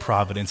good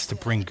providence to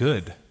bring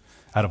good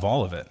out of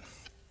all of it.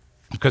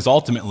 Because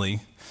ultimately,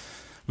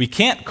 we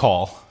can't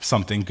call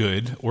something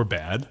good or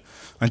bad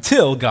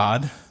until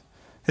God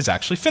has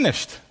actually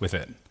finished with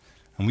it.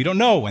 And we don't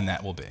know when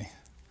that will be.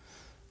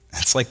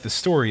 It's like the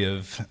story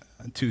of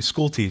two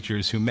school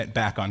teachers who met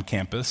back on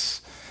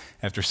campus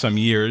after some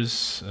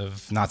years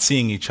of not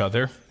seeing each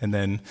other, and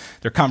then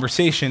their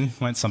conversation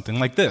went something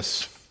like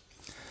this.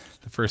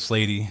 The first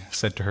lady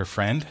said to her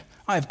friend,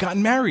 "I've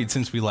gotten married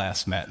since we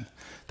last met."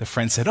 The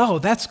friend said, "Oh,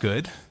 that's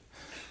good."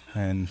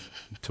 And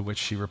to which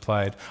she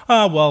replied,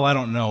 "Oh, well, I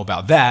don't know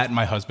about that.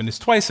 My husband is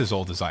twice as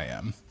old as I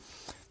am."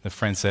 The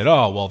friend said,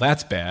 "Oh, well,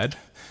 that's bad."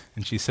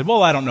 And she said,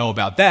 "Well, I don't know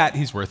about that.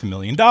 He's worth $1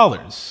 million.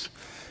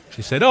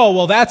 She said, "Oh,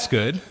 well, that's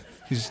good."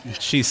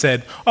 She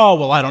said, "Oh,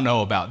 well, I don't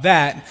know about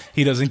that.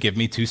 He doesn't give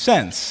me 2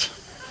 cents.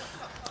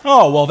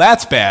 "Oh, well,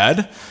 that's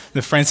bad."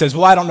 The friend says,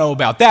 "Well, I don't know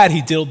about that.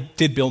 He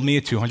did build me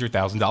a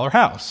 $200,000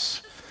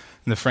 house."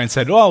 And the friend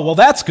said, "Oh, well,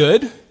 that's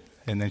good."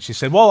 And then she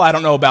said, "Well, I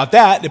don't know about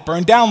that. It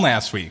burned down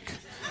last week."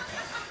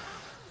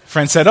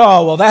 Friend said,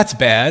 "Oh, well, that's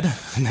bad."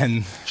 And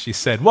then she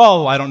said,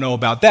 "Well, I don't know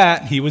about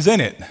that. He was in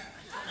it."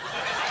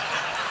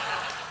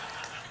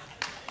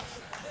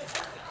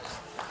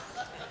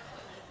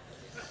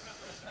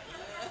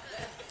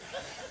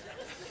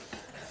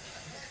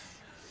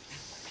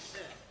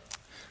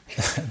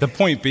 The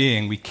point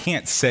being, we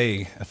can't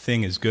say a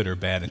thing is good or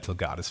bad until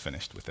God is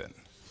finished with it.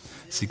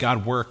 See,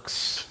 God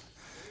works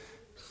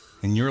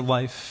in your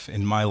life,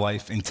 in my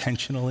life,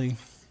 intentionally,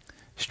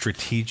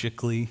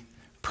 strategically,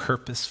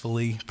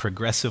 purposefully,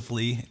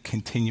 progressively,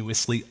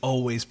 continuously,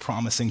 always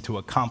promising to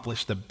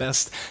accomplish the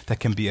best that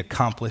can be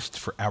accomplished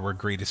for our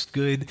greatest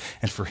good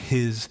and for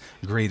His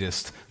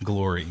greatest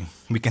glory.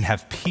 We can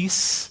have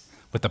peace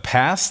with the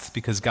past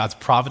because God's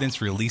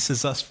providence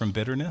releases us from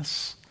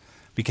bitterness.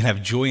 We can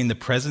have joy in the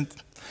present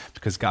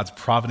because God's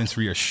providence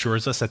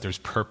reassures us that there's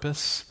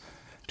purpose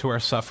to our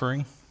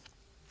suffering.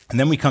 And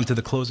then we come to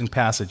the closing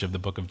passage of the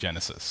book of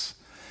Genesis.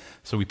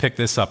 So we pick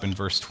this up in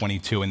verse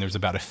 22, and there's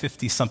about a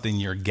 50-something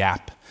year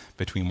gap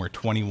between where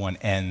 21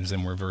 ends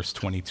and where verse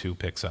 22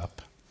 picks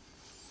up.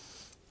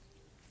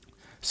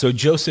 So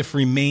Joseph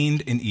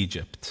remained in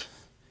Egypt,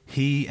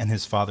 he and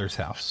his father's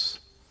house.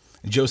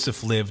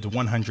 Joseph lived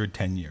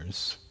 110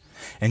 years.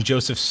 And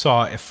Joseph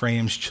saw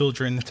Ephraim's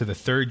children to the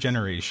 3rd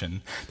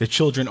generation. The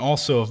children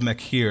also of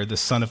Machir, the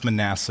son of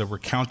Manasseh, were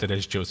counted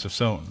as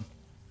Joseph's own.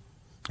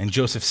 And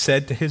Joseph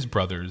said to his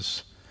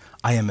brothers,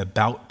 "I am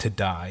about to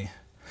die.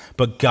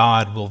 But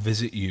God will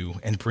visit you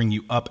and bring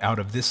you up out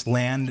of this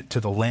land to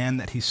the land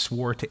that He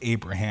swore to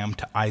Abraham,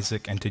 to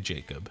Isaac, and to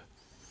Jacob."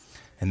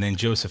 And then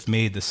Joseph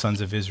made the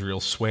sons of Israel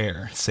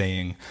swear,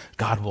 saying,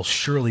 "God will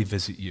surely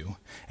visit you,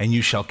 and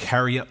you shall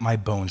carry up my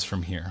bones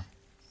from here."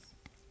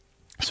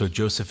 So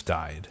Joseph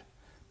died,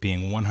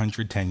 being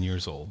 110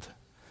 years old.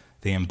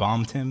 They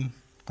embalmed him,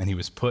 and he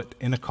was put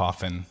in a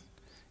coffin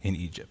in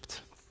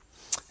Egypt.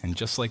 And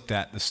just like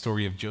that, the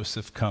story of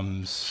Joseph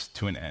comes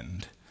to an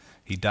end.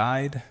 He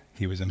died.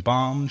 He was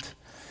embalmed,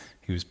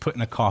 he was put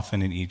in a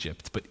coffin in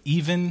Egypt. But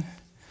even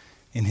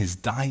in his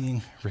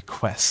dying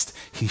request,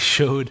 he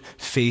showed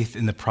faith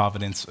in the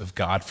providence of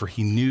God, for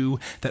he knew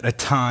that a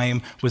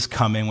time was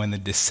coming when the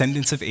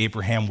descendants of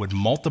Abraham would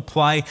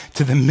multiply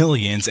to the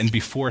millions and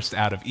be forced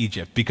out of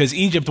Egypt, because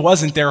Egypt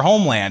wasn't their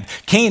homeland.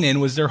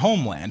 Canaan was their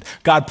homeland.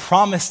 God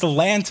promised the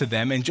land to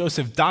them, and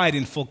Joseph died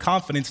in full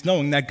confidence,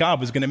 knowing that God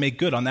was going to make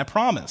good on that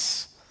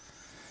promise.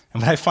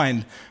 And what I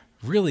find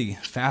really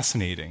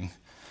fascinating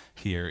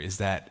here is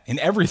that in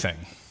everything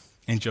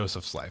in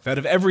Joseph's life, out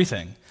of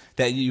everything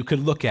that you could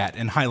look at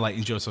and highlight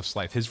in Joseph's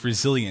life, his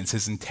resilience,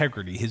 his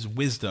integrity, his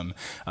wisdom,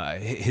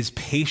 his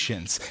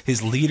patience,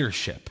 his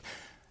leadership,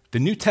 the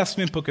New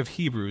Testament book of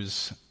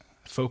Hebrews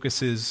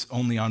focuses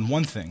only on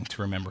one thing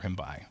to remember him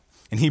by.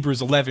 In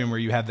Hebrews 11, where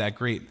you have that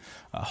great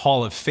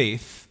hall of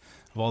faith,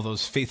 of all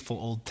those faithful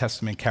Old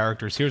Testament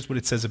characters, here's what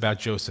it says about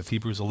Joseph,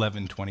 Hebrews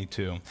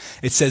 11:22.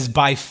 It says,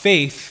 "By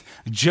faith,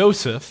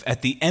 Joseph,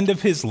 at the end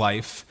of his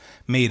life,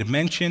 made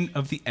mention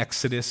of the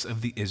exodus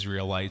of the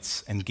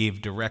Israelites and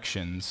gave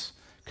directions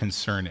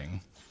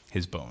concerning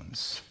his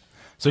bones."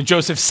 So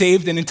Joseph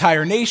saved an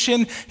entire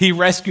nation, he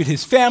rescued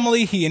his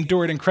family, he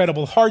endured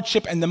incredible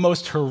hardship, and the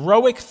most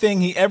heroic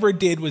thing he ever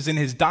did was in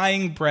his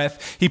dying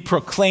breath, he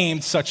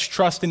proclaimed such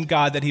trust in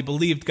God that he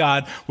believed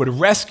God would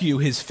rescue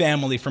his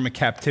family from a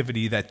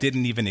captivity that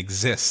didn't even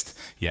exist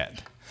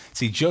yet.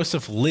 See,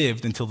 Joseph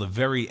lived until the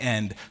very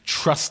end,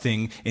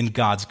 trusting in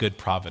God's good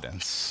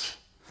providence.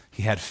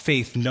 He had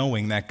faith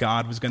knowing that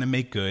God was going to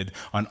make good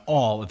on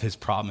all of his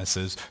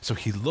promises, so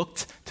he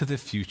looked to the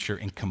future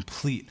in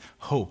complete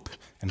hope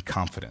and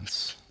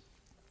confidence.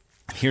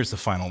 And here's the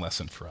final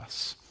lesson for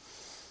us.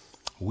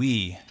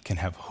 We can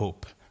have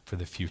hope for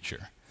the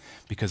future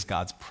because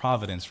God's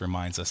providence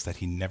reminds us that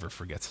He never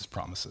forgets His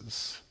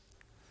promises.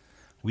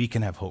 We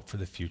can have hope for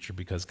the future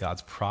because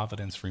God's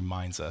providence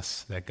reminds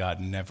us that God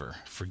never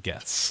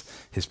forgets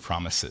His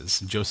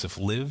promises. Joseph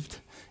lived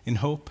in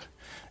hope.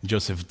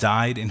 Joseph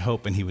died in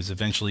hope, and he was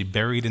eventually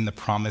buried in the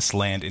promised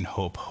land in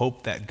hope.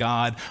 Hope that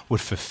God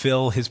would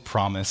fulfill His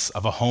promise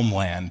of a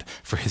homeland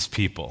for His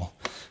people.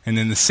 And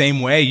in the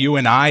same way, you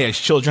and I, as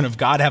children of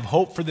God, have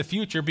hope for the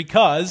future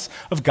because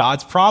of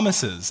God's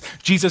promises.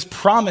 Jesus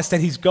promised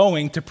that He's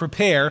going to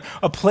prepare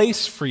a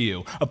place for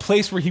you, a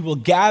place where He will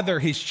gather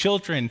His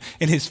children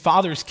in His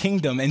Father's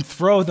kingdom and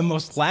throw the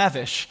most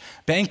lavish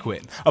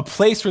banquet, a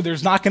place where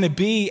there's not going to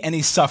be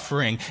any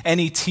suffering,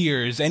 any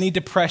tears, any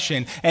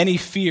depression, any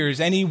fears,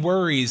 any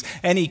worries,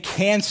 any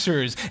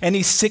cancers,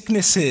 any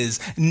sicknesses,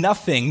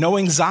 nothing, no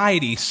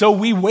anxiety. So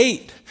we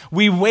wait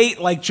We wait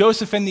like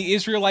Joseph and the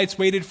Israelites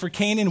waited for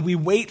Canaan. We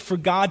wait for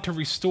God to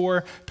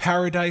restore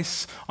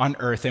paradise on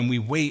earth. And we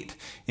wait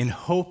in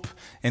hope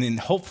and in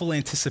hopeful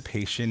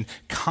anticipation,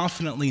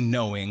 confidently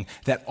knowing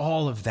that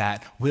all of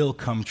that will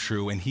come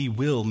true and he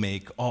will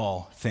make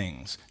all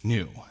things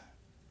new.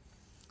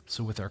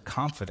 So with our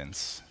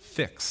confidence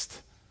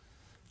fixed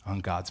on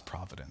God's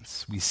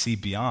providence, we see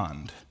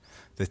beyond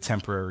the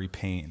temporary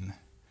pain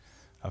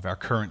of our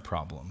current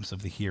problems,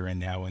 of the here and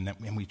now,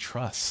 and we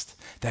trust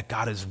that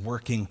God is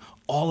working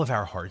all of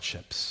our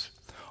hardships,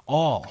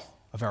 all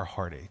of our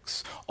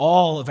heartaches,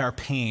 all of our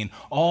pain,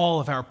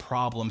 all of our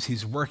problems.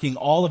 He's working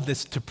all of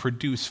this to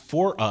produce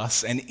for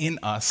us and in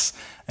us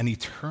an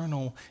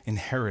eternal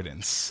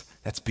inheritance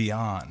that's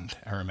beyond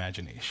our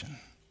imagination.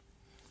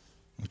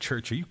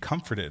 Church, are you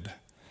comforted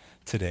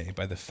today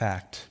by the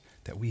fact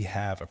that we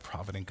have a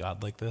provident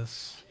God like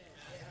this?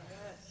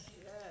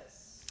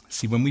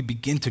 See, when we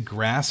begin to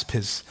grasp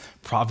his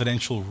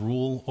providential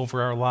rule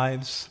over our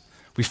lives,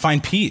 we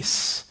find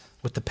peace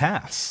with the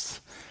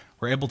past.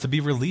 We're able to be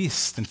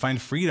released and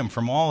find freedom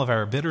from all of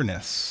our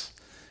bitterness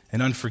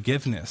and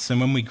unforgiveness. And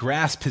when we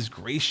grasp his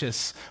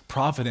gracious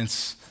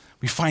providence,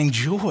 we find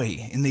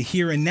joy in the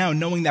here and now,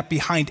 knowing that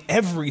behind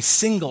every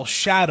single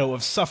shadow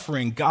of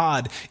suffering,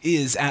 God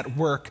is at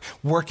work,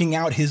 working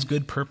out his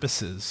good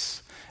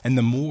purposes. And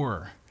the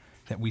more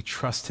that we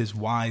trust his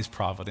wise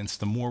providence,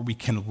 the more we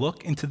can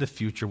look into the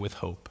future with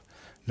hope,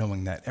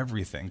 knowing that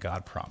everything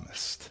God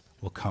promised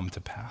will come to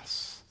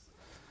pass.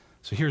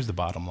 So here's the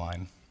bottom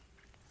line.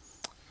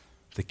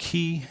 The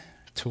key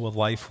to a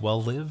life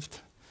well lived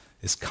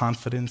is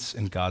confidence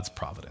in God's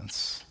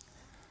providence.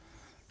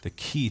 The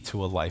key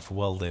to a life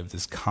well lived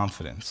is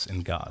confidence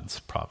in God's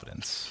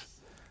providence.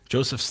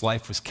 Joseph's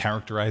life was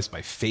characterized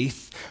by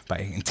faith, by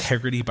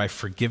integrity, by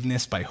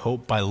forgiveness, by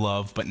hope, by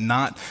love, but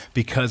not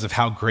because of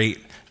how great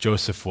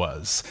Joseph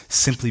was,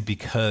 simply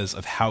because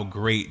of how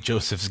great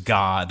Joseph's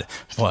God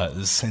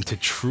was. And to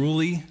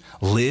truly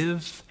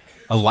live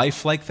a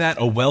life like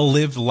that, a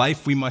well-lived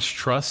life, we must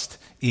trust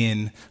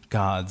in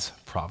God's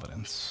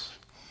providence.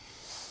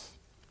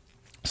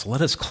 So let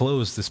us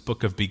close this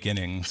book of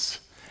beginnings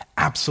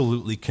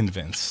absolutely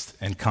convinced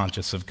and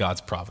conscious of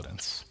God's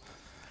providence.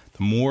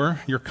 The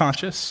more you're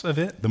conscious of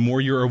it, the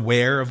more you're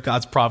aware of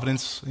God's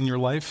providence in your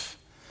life,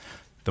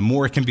 the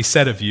more it can be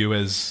said of you,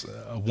 as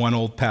one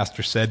old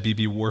pastor said,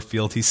 B.B.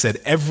 Warfield, he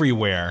said,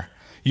 everywhere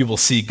you will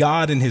see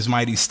God in his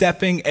mighty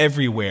stepping,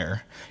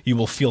 everywhere you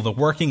will feel the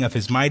working of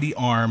his mighty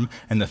arm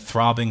and the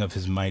throbbing of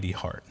his mighty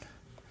heart.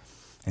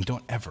 And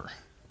don't ever,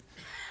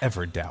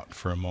 ever doubt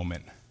for a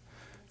moment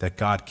that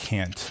God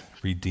can't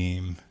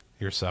redeem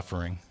your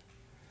suffering.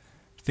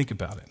 Think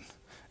about it.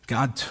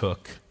 God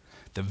took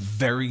the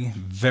very,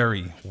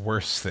 very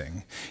worst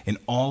thing in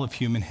all of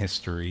human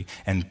history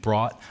and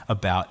brought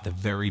about the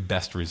very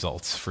best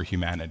results for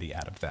humanity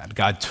out of that.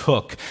 God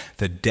took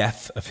the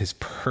death of his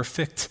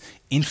perfect,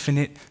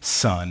 infinite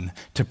Son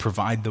to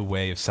provide the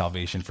way of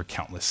salvation for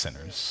countless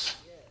sinners.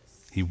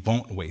 He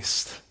won't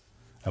waste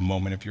a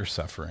moment of your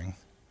suffering.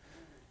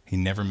 He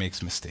never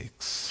makes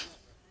mistakes.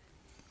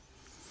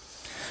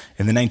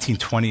 In the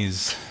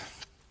 1920s,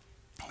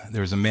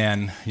 there was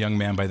a young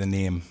man by the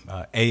name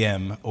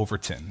A.M.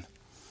 Overton.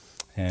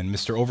 And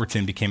Mr.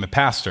 Overton became a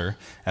pastor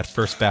at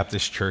First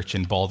Baptist Church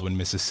in Baldwin,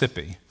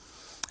 Mississippi.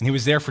 And he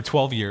was there for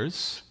 12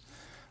 years.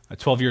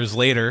 12 years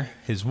later,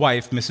 his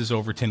wife, Mrs.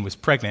 Overton, was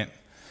pregnant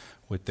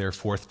with their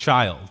fourth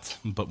child.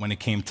 But when it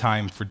came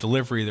time for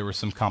delivery, there were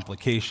some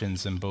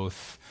complications, and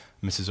both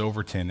Mrs.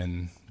 Overton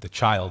and the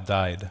child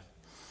died.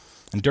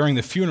 And during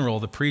the funeral,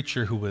 the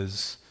preacher who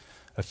was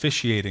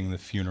officiating the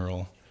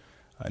funeral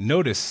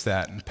noticed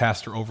that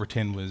Pastor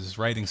Overton was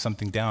writing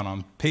something down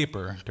on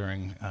paper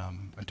during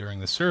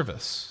the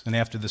service. And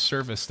after the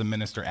service, the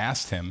minister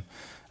asked him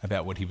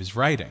about what he was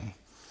writing.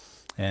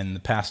 And the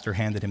pastor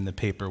handed him the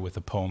paper with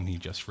a poem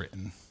he'd just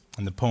written.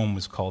 And the poem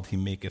was called He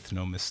Maketh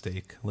No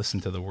Mistake.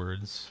 Listen to the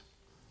words.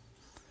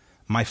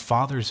 My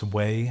Father's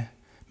way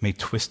may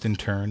twist and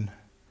turn.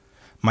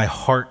 My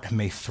heart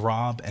may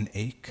throb and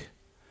ache.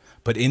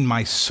 But in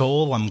my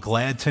soul I'm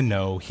glad to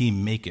know He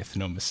maketh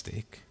no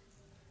mistake.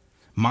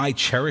 My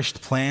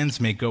cherished plans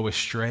may go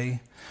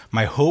astray,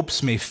 my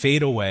hopes may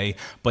fade away,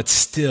 but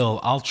still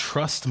I'll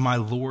trust my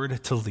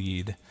Lord to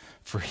lead,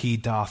 for he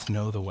doth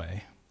know the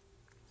way.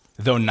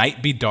 Though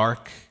night be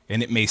dark,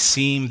 and it may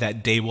seem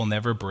that day will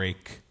never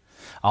break,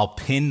 I'll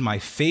pin my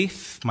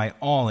faith, my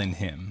all in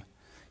him.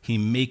 He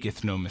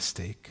maketh no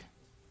mistake.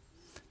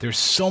 There's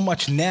so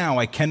much now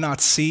I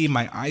cannot see,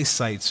 my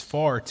eyesight's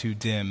far too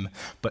dim,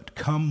 but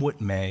come what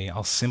may,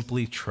 I'll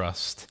simply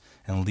trust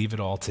and leave it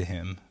all to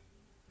him.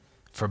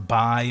 For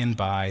by and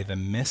by the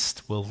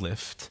mist will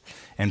lift,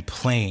 and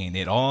plain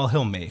it all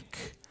he'll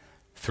make.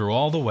 Through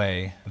all the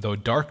way, though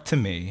dark to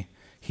me,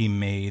 he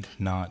made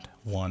not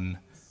one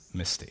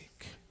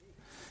mistake.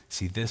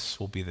 See, this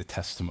will be the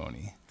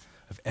testimony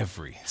of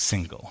every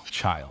single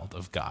child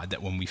of God,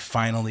 that when we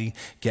finally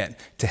get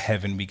to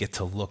heaven, we get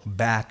to look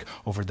back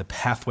over the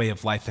pathway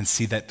of life and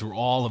see that through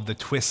all of the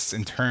twists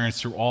and turns,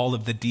 through all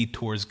of the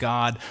detours,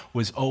 God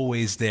was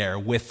always there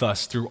with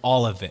us through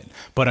all of it.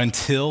 But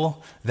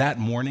until that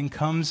morning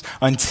comes,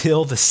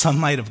 until the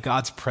sunlight of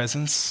God's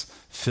presence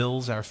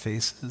fills our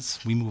faces,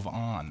 we move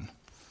on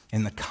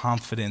in the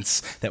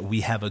confidence that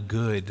we have a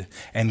good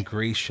and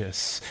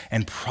gracious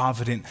and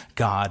provident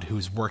God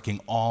who's working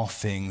all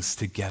things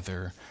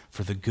together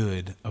for the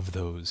good of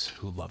those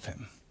who love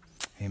him.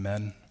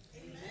 Amen.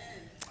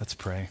 Amen. Let's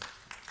pray.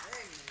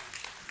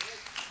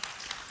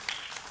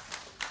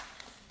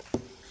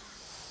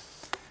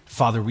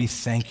 Father, we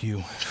thank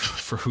you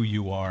for who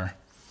you are.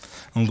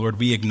 And Lord,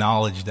 we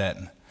acknowledge that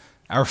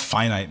our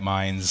finite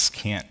minds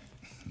can't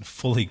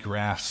fully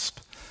grasp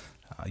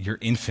your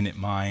infinite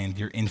mind,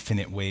 your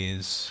infinite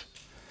ways.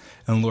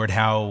 And Lord,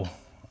 how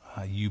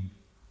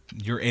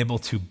you're able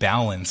to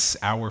balance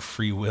our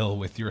free will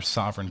with your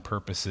sovereign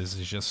purposes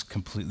is just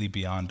completely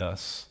beyond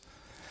us.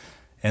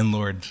 And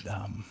Lord,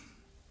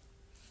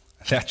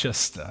 that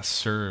just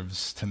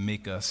serves to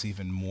make us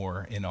even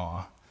more in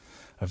awe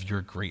of your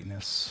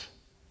greatness.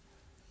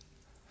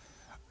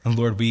 And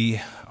Lord,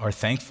 we are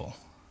thankful.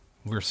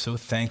 We're so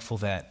thankful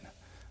that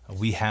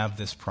we have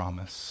this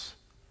promise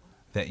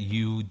that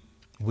you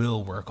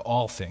will work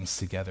all things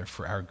together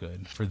for our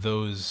good, for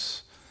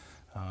those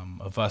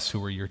of us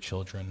who are your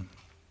children.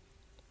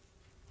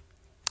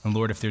 And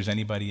Lord, if there's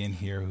anybody in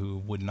here who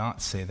would not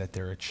say that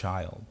they're a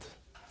child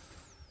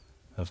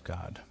of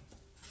God,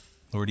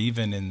 Lord,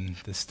 even in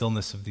the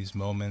stillness of these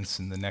moments,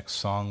 in the next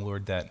song,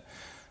 Lord, that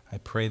I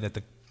pray that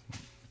the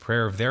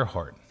prayer of their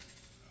heart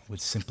would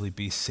simply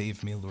be,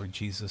 save me, Lord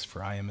Jesus,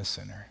 for I am a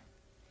sinner,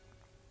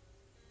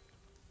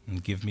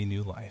 and give me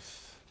new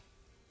life.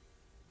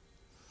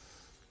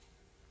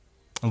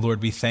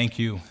 Lord, we thank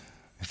you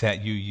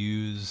that you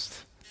used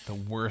the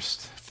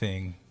worst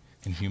thing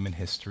in human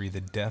history, the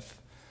death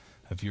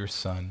of your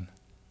Son,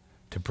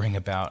 to bring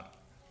about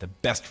the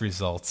best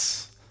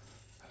results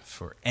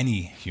for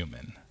any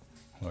human,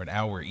 Lord,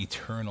 our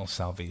eternal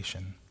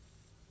salvation.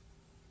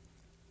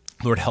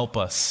 Lord, help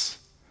us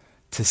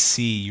to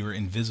see your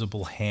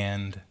invisible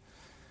hand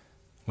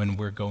when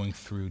we're going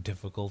through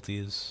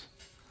difficulties.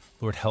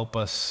 Lord, help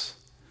us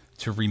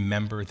to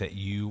remember that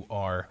you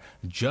are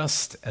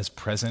just as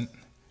present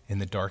in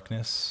the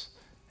darkness,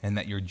 and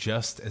that you're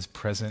just as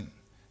present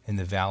in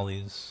the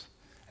valleys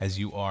as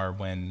you are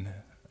when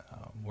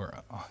we're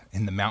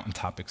in the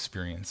mountaintop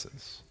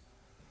experiences.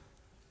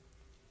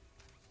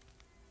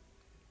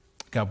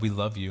 God, we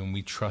love you and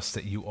we trust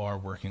that you are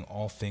working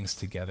all things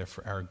together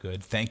for our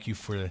good. Thank you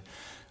for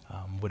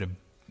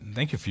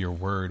thank you for your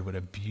word. What a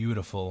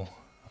beautiful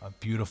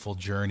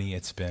journey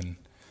it's been,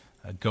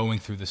 going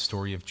through the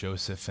story of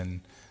Joseph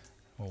and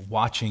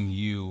watching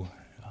you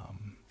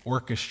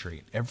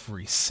orchestrate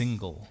every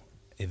single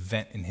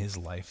event in his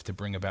life to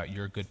bring about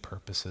your good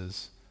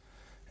purposes.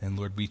 And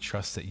Lord, we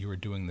trust that you are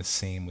doing the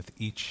same with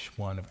each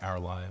one of our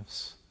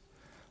lives.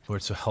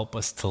 Lord, so help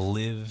us to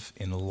live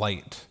in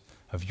light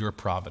of your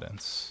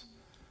providence,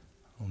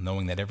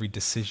 knowing that every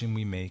decision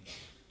we make,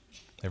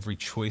 every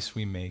choice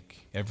we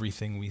make,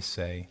 everything we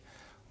say,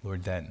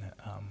 Lord, that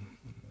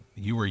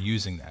you are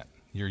using that.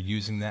 You're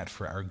using that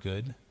for our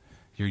good.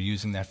 You're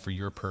using that for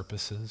your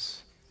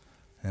purposes.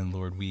 And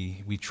Lord,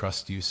 we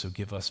trust you, so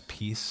give us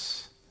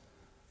peace.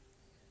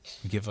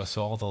 Give us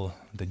all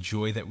the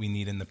joy that we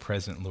need in the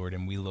present, Lord,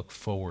 and we look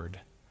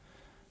forward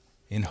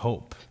in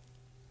hope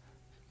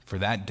for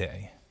that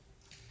day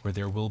where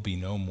there will be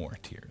no more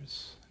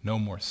tears, no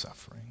more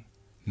suffering,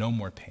 no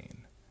more pain,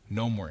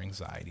 no more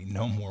anxiety,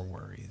 no more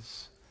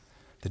worries.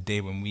 The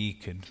day when we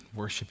could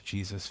worship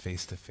Jesus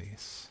face to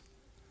face.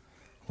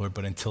 Lord,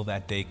 but until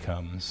that day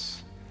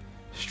comes,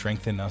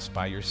 strengthen us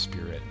by your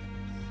Spirit.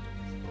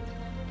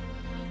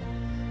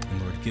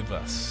 And Lord, give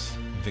us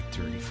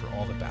victory for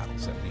all the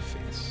battles that we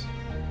face.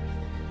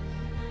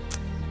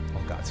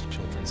 All God's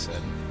children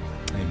said,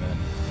 amen.